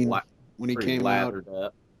glistening when he came out.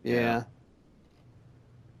 Up. Yeah.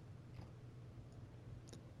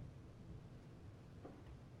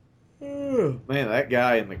 Man, that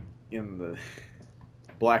guy in the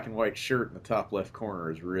black and white shirt in the top left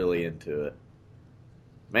corner is really into it.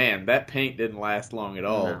 Man, that paint didn't last long at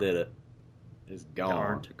all, did it? It's gone.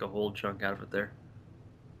 Arn took a whole chunk out of it there.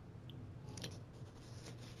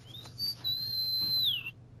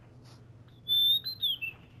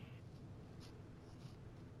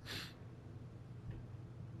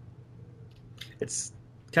 It's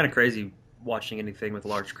kind of crazy watching anything with a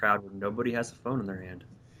large crowd where nobody has a phone in their hand.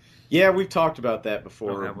 Yeah, we've talked about that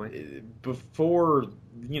before. Oh, have we? Before,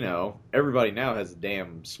 everybody now has a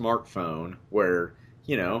damn smartphone where,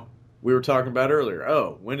 we were talking about earlier.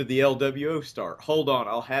 Oh, when did the LWO start? Hold on,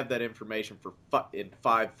 I'll have that information in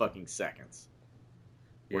 5 fucking seconds.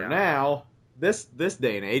 Where now, this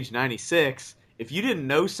day and age, 96, if you didn't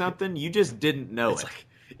know something, you just didn't know it. Like,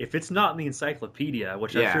 if it's not in the encyclopedia,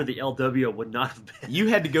 which I'm sure the LWO would not have been. You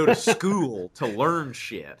had to go to school to learn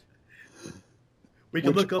shit. We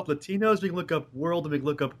can look up Latinos, we can look up world, and we can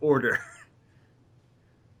look up order.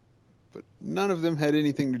 But none of them had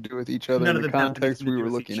anything to do with each other in the context we were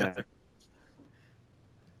looking at.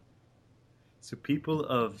 So people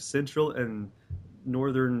of Central and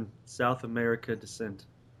Northern South America descent.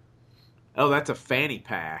 Oh, that's a fanny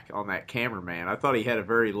pack on that cameraman. I thought he had a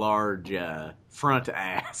very large front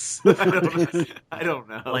ass. I don't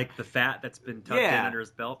know. Like the fat that's been tucked in under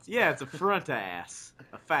his belt? Yeah, it's a front ass.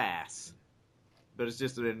 A fass. But it's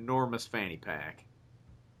just an enormous fanny pack.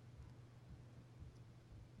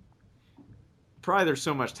 Probably there's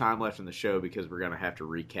so much time left in the show because we're going to have to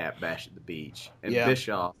recap Bash at the Beach. And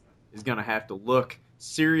Bischoff is going to have to look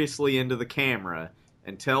seriously into the camera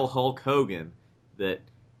and tell Hulk Hogan that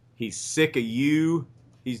he's sick of you,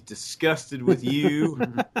 he's disgusted with you.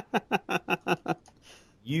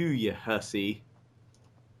 You hussy.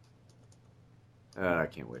 I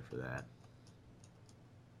can't wait for that.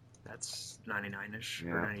 That's 99-ish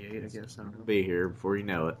or 98, I guess. I don't know. Be here before you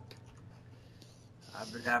know it.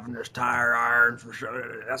 I've been having this tire iron for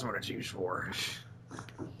sure. That's what it's used for.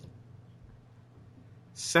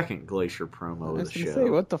 Second Glacier promo of the show. Say,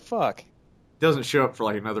 what the fuck? Doesn't show up for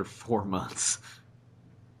like another 4 months.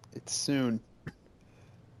 It's soon.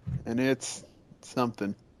 And it's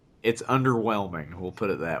something. It's underwhelming, we'll put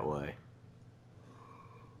it that way.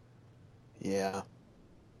 Yeah.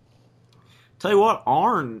 Tell you what,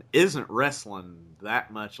 Arn isn't wrestling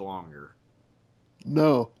that much longer.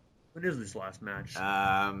 No. When is this last match?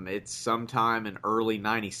 It's sometime in early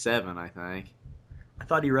 97, I think. I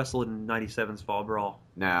thought he wrestled in 97's Fall Brawl.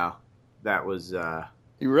 No. That was...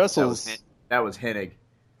 he wrestles... That was Hennig.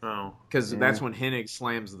 Oh. Because that's when Hennig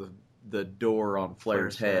slams the door on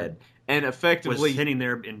Flair's head. And effectively... Was Hennig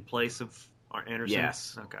there in place of Anderson?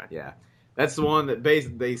 Yes. Okay. Yeah. That's the one that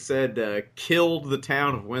they said killed the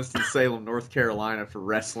town of Winston-Salem, North Carolina for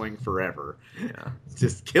wrestling forever. Yeah.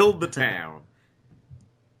 Just killed the town.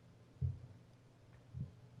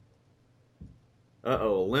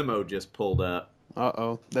 Uh-oh, a limo just pulled up.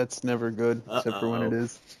 Uh-oh, that's never good, except for when it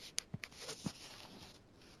is.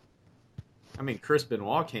 I mean, Chris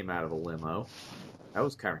Benoit came out of a limo. That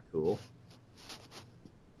was kind of cool.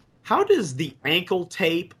 How does the ankle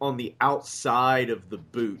tape on the outside of the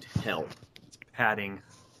boot help? It's padding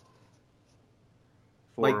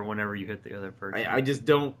for whenever you hit the other person. I just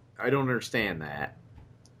don't understand that.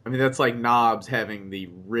 I mean, that's like Knobs having the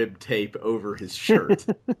rib tape over his shirt.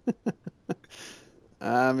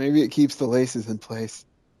 Maybe it keeps the laces in place.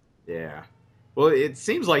 Yeah. Well, it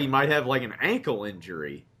seems like he might have like an ankle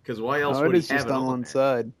injury. Because why else would he have it on? It is just on one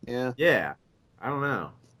side. Yeah. Yeah. I don't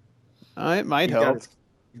know. It might help.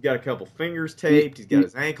 He's got a couple fingers taped. He's got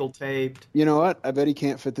his ankle taped. You know what? I bet he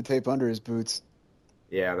can't fit the tape under his boots.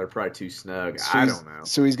 Yeah, they're probably too snug. I don't know.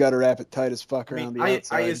 So he's got to wrap it tight as fuck around the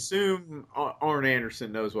outside. I assume Arn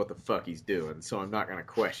Anderson knows what the fuck he's doing, so I'm not going to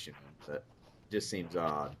question him. But it just seems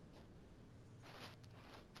odd.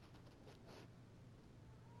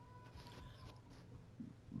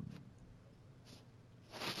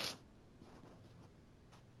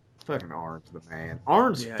 Fucking Arn's the man.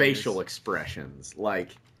 Arn's facial expressions,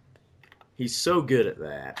 like, he's so good at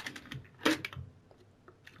that.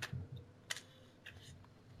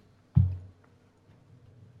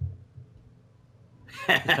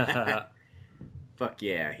 Fuck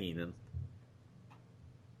yeah, Heenan.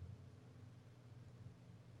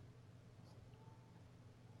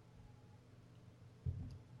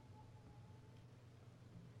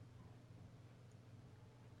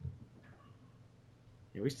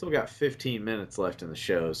 We still got 15 minutes left in the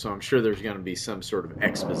show, so I'm sure there's going to be some sort of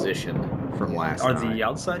exposition from last night. Are the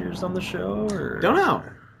Outsiders on the show? Or? Don't know.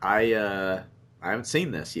 I haven't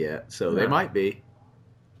seen this yet, so they might be.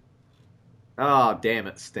 Oh, damn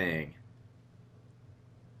it, Sting.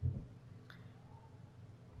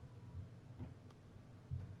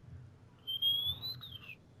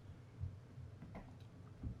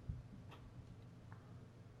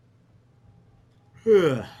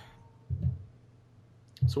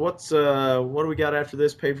 So what do we got after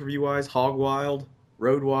this pay-per-view wise? Hog Wild?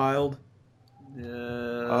 Road Wild?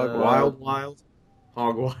 Wild?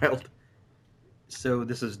 Hog Wild. So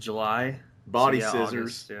this is July. Body so Scissors.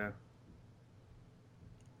 August, yeah.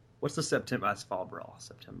 What's the September? That's Fall Brawl,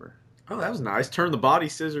 September. Oh, that was nice. Turn the Body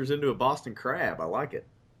Scissors into a Boston Crab. I like it.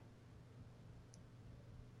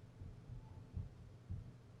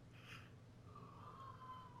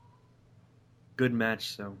 Good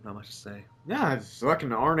match, so not much to say. Yeah, it's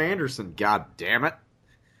fucking Arn Anderson. God damn it.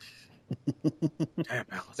 Damn,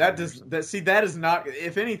 that is not.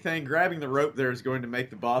 If anything, grabbing the rope there is going to make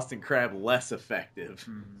the Boston Crab less effective.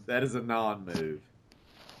 Mm-hmm. That is a non-move.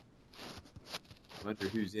 I wonder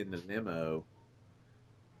who's in the limo.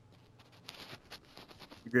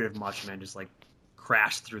 It'd be great if Macho Man just like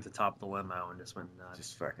crashed through the top of the limo and just went nuts.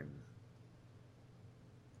 Just fucking.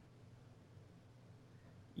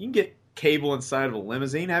 You can get Cable inside of a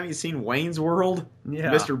limousine. Haven't you seen Wayne's World?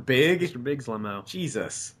 Yeah. Mr. Big? Mr. Big's limo.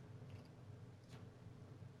 Jesus.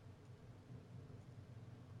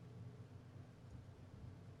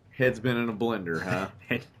 Head's been in a blender, huh?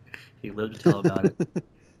 He lived to tell about it.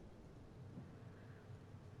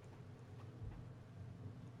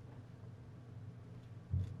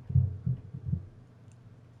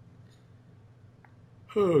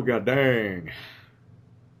 Oh, god dang.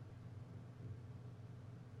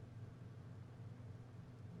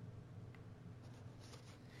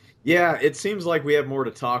 Yeah, it seems like we have more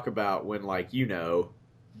to talk about when, like, you know,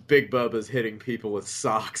 Big Bubba's hitting people with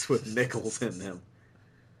socks with nickels in them.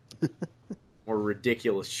 More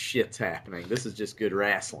ridiculous shit's happening. This is just good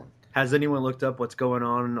wrestling. Has anyone looked up what's going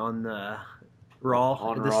on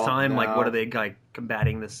Raw at this time? No. Like, what are they like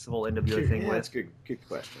combating this whole NWA thing with? That's a good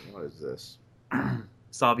question. What is this?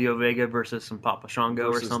 Savio Vega versus some Papa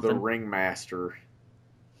Shango or something? The Ringmaster.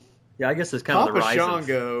 Yeah, I guess it's kind of the rise Papa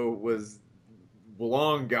Shango was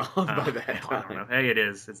long gone by that time. I don't know. Hey, it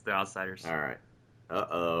is. It's the Outsiders. All right.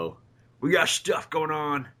 Uh-oh. We got stuff going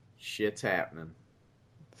on. Shit's happening.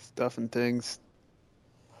 Stuff and things.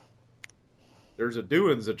 There's a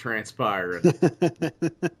doings a transpiring.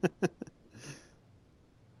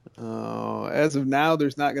 Oh, as of now,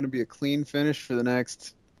 there's not going to be a clean finish for the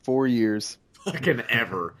next 4 years. Fucking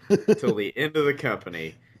ever. Till the end of the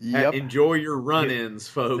company. Yep. Enjoy your run-ins,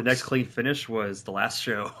 folks. The next clean finish was the last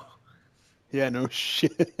show. Yeah, no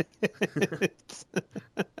shit.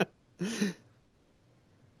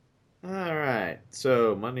 All right.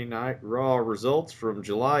 So, Monday Night Raw results from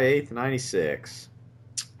July 8th, 96.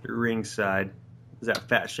 Ringside. Is that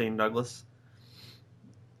Fat Shane Douglas?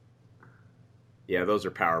 Yeah, those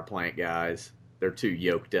are power plant guys. They're too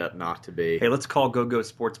yoked up not to be. Hey, let's call Go-Go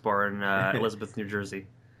Sports Bar in Elizabeth, New Jersey.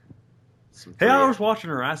 Hey, I was watching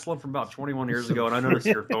her wrestling from about 21 years ago, and I noticed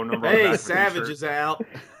your phone number. Hey, Savage is out.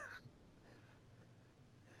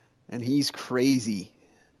 And he's crazy.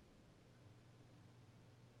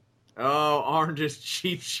 Oh, Arn just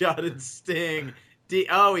cheap shotted Sting. He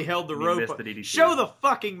held the rope. Missed the DDT. Show the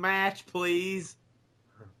fucking match, please.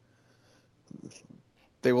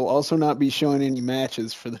 They will also not be showing any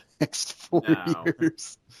matches for the next 4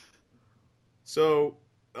 years. So,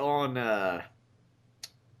 on the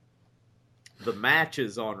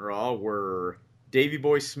matches on Raw were Davey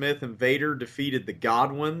Boy Smith and Vader defeated the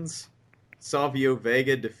Godwins. Savio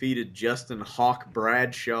Vega defeated Justin Hawk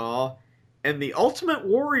Bradshaw. And the Ultimate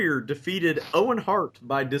Warrior defeated Owen Hart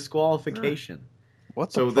by disqualification.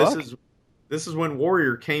 What the fuck? This is when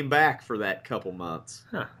Warrior came back for that couple months.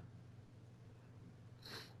 Huh.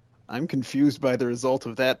 I'm confused by the result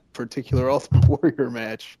of that particular Ultimate Warrior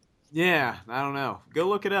match. Yeah, I don't know. Go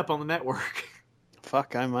look it up on the network.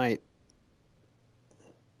 Fuck, I might.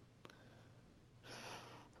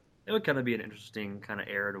 It would kind of be an interesting kind of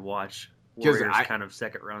era to watch Warriors kind of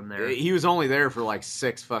second run there. He was only there for like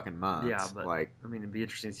 6 fucking months. Yeah, but I mean, it'd be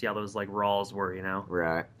interesting to see how those like Raws were,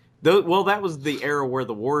 Right. Well, that was the era where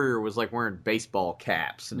the Warrior was like wearing baseball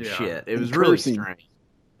caps and shit. It was really strange.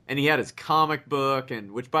 And he had his comic book,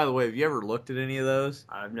 which, by the way, have you ever looked at any of those?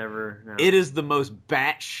 I've never. No. It is the most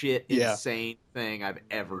batshit insane thing I've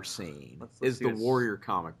ever seen. Let's the Warrior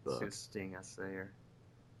comic book. Let's do Sting essay here.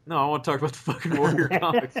 No, I want to talk about the fucking Warrior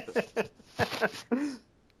comic book.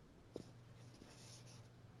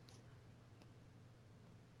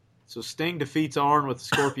 So Sting defeats Arn with the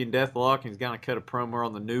Scorpion Deathlock, and he's going to cut a promo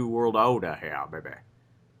on the New World Order here, baby.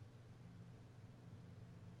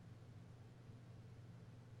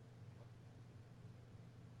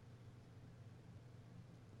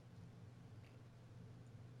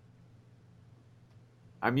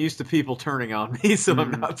 I'm used to people turning on me, so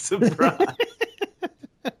I'm not surprised.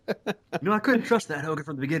 I couldn't trust that Hogan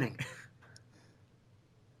from the beginning.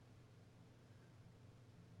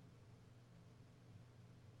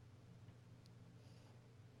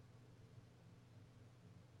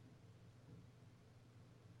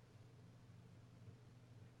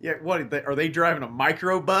 Yeah, what are they driving a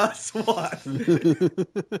microbus? What?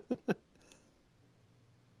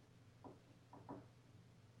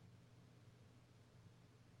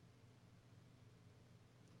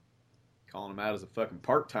 Calling him out as a fucking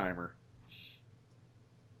part-timer.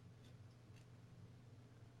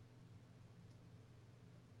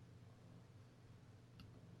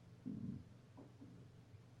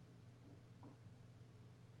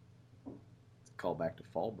 It's a call back to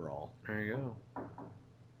Fall Brawl. There you go.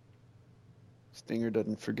 Stinger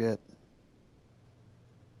doesn't forget.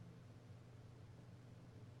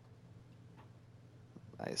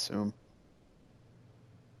 I assume.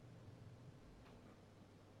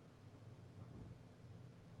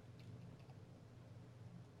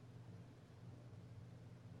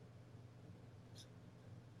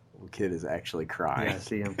 Little kid is actually crying. Yeah, I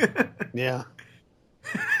see him. Yeah.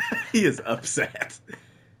 He is upset.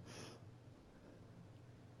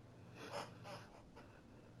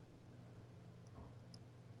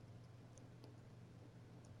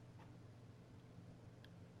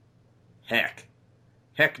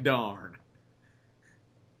 Heck darn.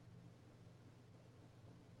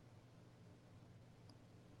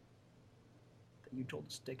 You told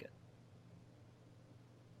to stick it.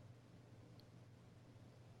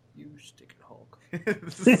 You stick it, Hulk.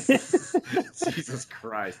 Jesus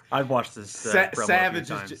Christ. I've watched this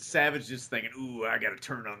Savage just thinking, ooh, I gotta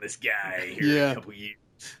turn on this guy here in a couple years.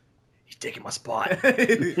 He's taking my spot.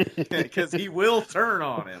 Because he will turn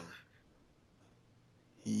on him.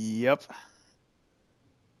 Yep.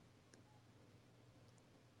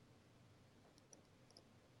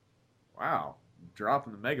 Wow.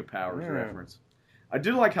 Dropping the Mega Powers reference. I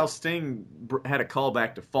do like how Sting had a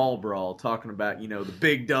callback to Fall Brawl, talking about, the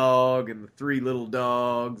big dog and the 3 little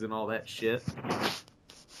dogs and all that shit. It's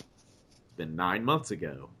been 9 months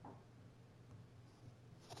ago.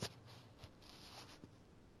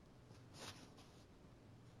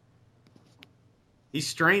 He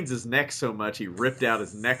strains his neck so much he ripped out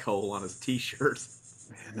his neck hole on his t-shirt.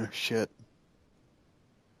 Man, no shit.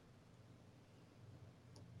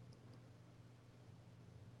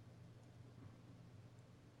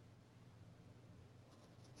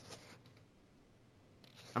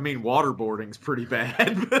 I mean, waterboarding's pretty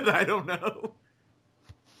bad, but I don't know.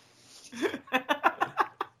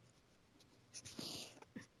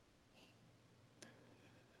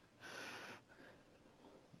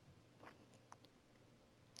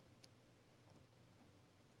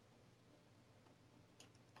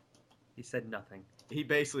 He said nothing. He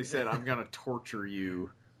basically said, I'm going to torture you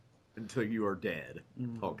until you are dead,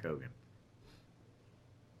 Hulk Hogan.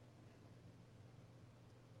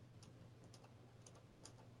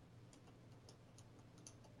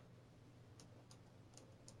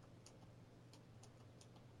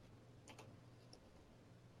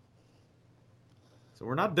 So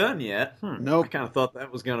we're not done yet. Nope. I kind of thought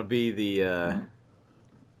that was going to be the...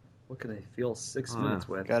 What can they fill 6 minutes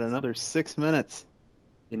with? Got another 6 minutes.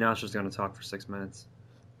 Inasha's going to talk for 6 minutes.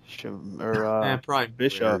 Probably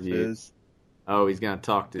Bischoff is. Oh, he's going to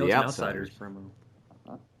talk to the outsiders. Promo.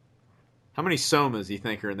 How many Somas do you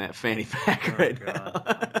think are in that fanny pack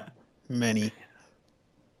now? Many.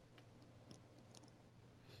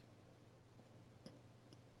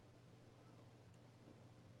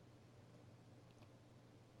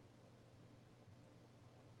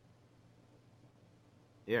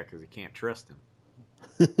 Yeah, because he can't trust him.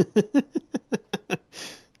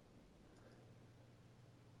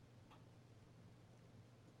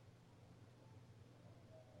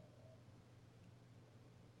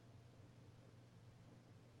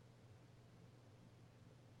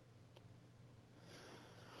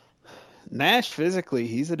 Nash physically,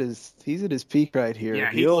 he's at his peak right here.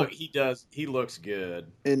 Yeah, he does. He looks good.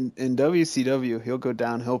 In WCW, he'll go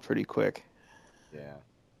downhill pretty quick. Yeah.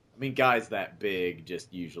 I mean, guys that big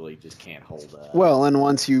usually can't hold up. Well, and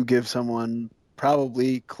once you give someone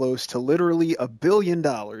probably close to literally $1 billion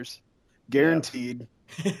guaranteed,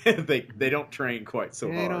 they don't train quite so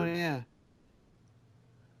hard. Yeah.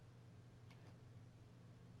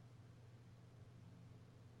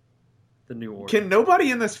 The New Order. Can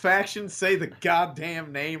nobody in this faction say the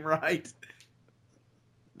goddamn name right?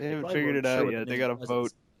 They haven't figured it out yet. They got to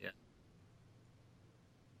vote. Yeah.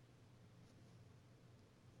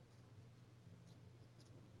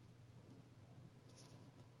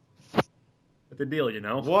 But the deal,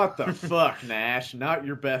 What the fuck, Nash? Not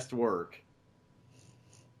your best work.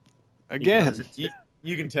 Again.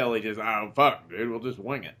 You can tell he just, oh, fuck, dude, we'll just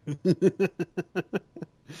wing it.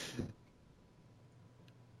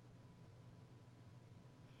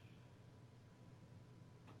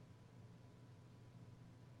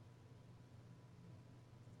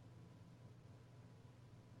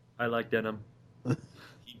 I like denim.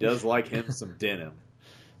 He does like him some denim.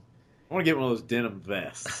 I want to get one of those denim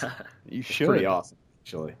vests. You should. Pretty awesome,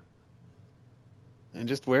 actually. And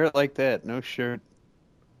just wear it like that, no shirt.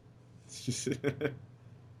 You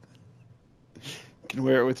can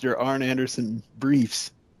wear it with your Arn Anderson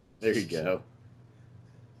briefs. There you go.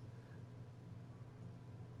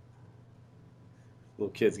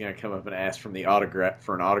 Little kid's gonna come up and ask for an autograph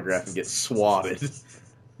and get swatted.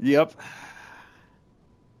 Yep.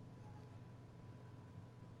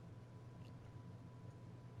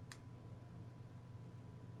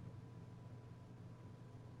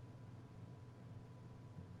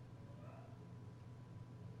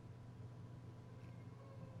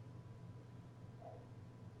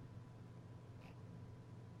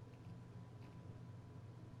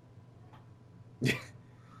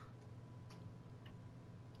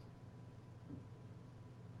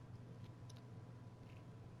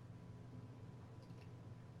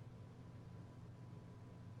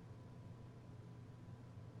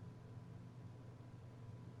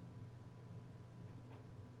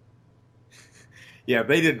 Yeah,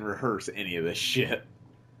 they didn't rehearse any of this shit.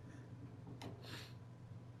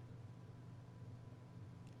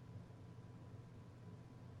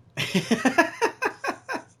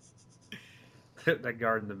 That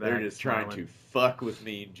guard in the back. They're just trying to fuck with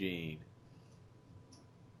Mean Gene.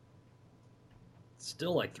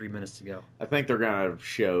 Still like 3 minutes to go. I think they're going to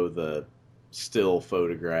show the still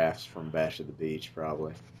photographs from Bash at the Beach,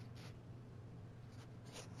 probably.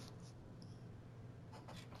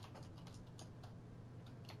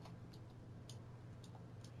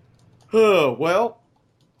 Oh, well,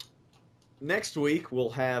 next week we'll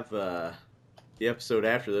have the episode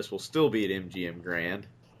after this will still be at MGM Grand.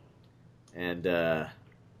 And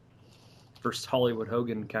first Hollywood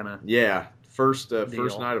Hogan kind of first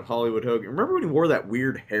night of Hollywood Hogan. Remember when he wore that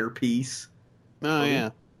weird hairpiece? Oh yeah,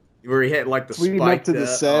 where he had like the leading spiked up to the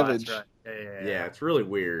Savage. Oh, that's right. Yeah, it's really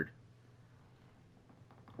weird.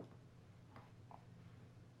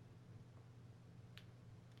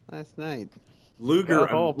 Last night, Luger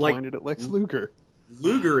pointed at Lex Luger.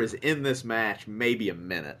 Luger is in this match maybe a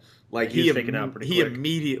minute. Like he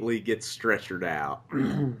immediately gets stretchered out.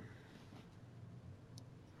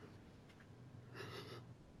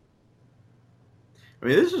 I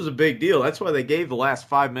mean, this was a big deal. That's why they gave the last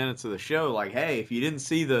 5 minutes of the show, like, hey, if you didn't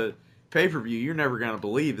see the pay-per-view, you're never going to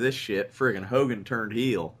believe this shit. Friggin' Hogan turned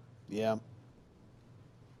heel. Yeah.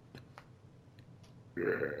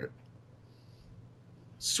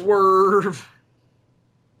 Swerve.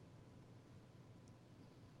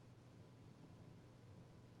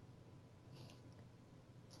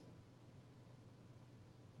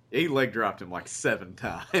 He leg dropped him like 7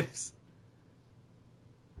 times.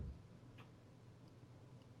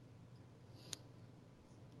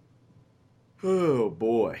 Oh,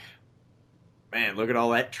 boy. Man, look at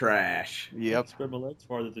all that trash. Yep. Spread my legs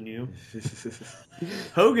farther than you.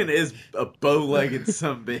 Hogan is a bow-legged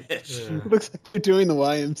sumbitch. Yeah. Looks like you're doing the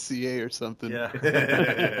YMCA or something.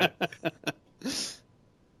 Yeah.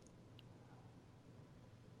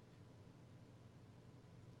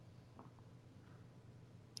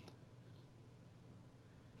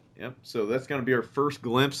 Yep, so that's going to be our first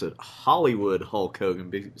glimpse at Hollywood Hulk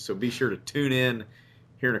Hogan. So be sure to tune in.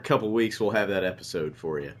 Here in a couple weeks, we'll have that episode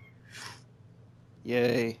for you.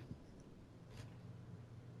 Yay.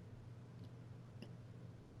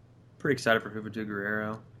 Pretty excited for Juventud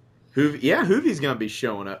Guerrero. Juvi's going to be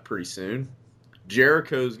showing up pretty soon.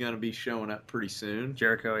 Jericho's going to be showing up pretty soon.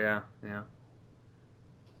 Jericho, yeah.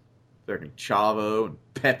 They're Chavo and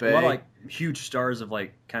Pepe. A lot of, like, huge stars of,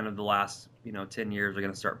 like, kind of the last 10 years are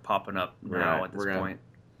going to start popping up now at this point.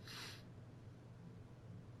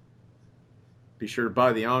 Be sure to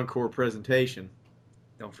buy the Encore presentation.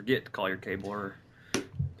 Don't forget to call your cable or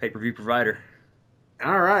pay-per-view provider.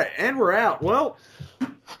 All right, and we're out. Well,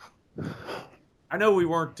 I know we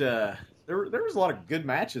weren't. There was a lot of good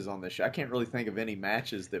matches on this show. I can't really think of any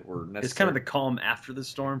matches that were necessary. It's kind of the calm after the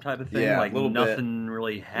storm type of thing. Yeah, like nothing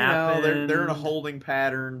really happened. They're in a holding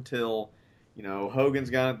pattern till Hogan's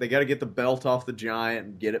they got to get the belt off the Giant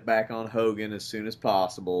and get it back on Hogan as soon as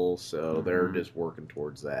possible. So they're just working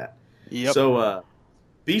towards that. Yep. So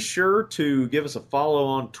be sure to give us a follow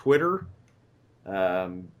on Twitter.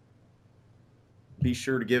 Be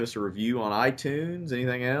sure to give us a review on iTunes.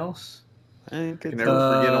 Anything else? I can never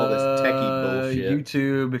forget all this techie bullshit.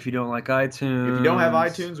 YouTube, if you don't like iTunes. If you don't have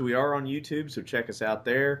iTunes, we are on YouTube, so check us out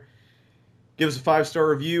there. Give us a 5-star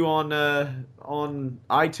review on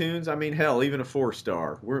iTunes. I mean, hell, even a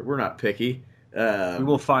 4-star. We're not picky. We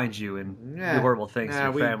will find you and do horrible things to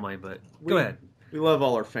your family, but go ahead. We love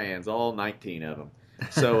all our fans, all 19 of them.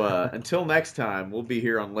 So until next time, we'll be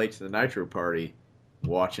here on Late to the Nitro Party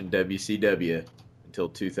watching WCW until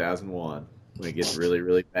 2001 when it gets really,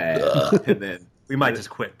 really bad. And then we might just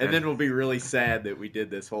quit. And then we'll be really sad that we did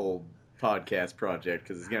this whole podcast project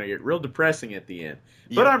because it's going to get real depressing at the end.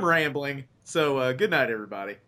 Yep. But I'm rambling. So good night, everybody.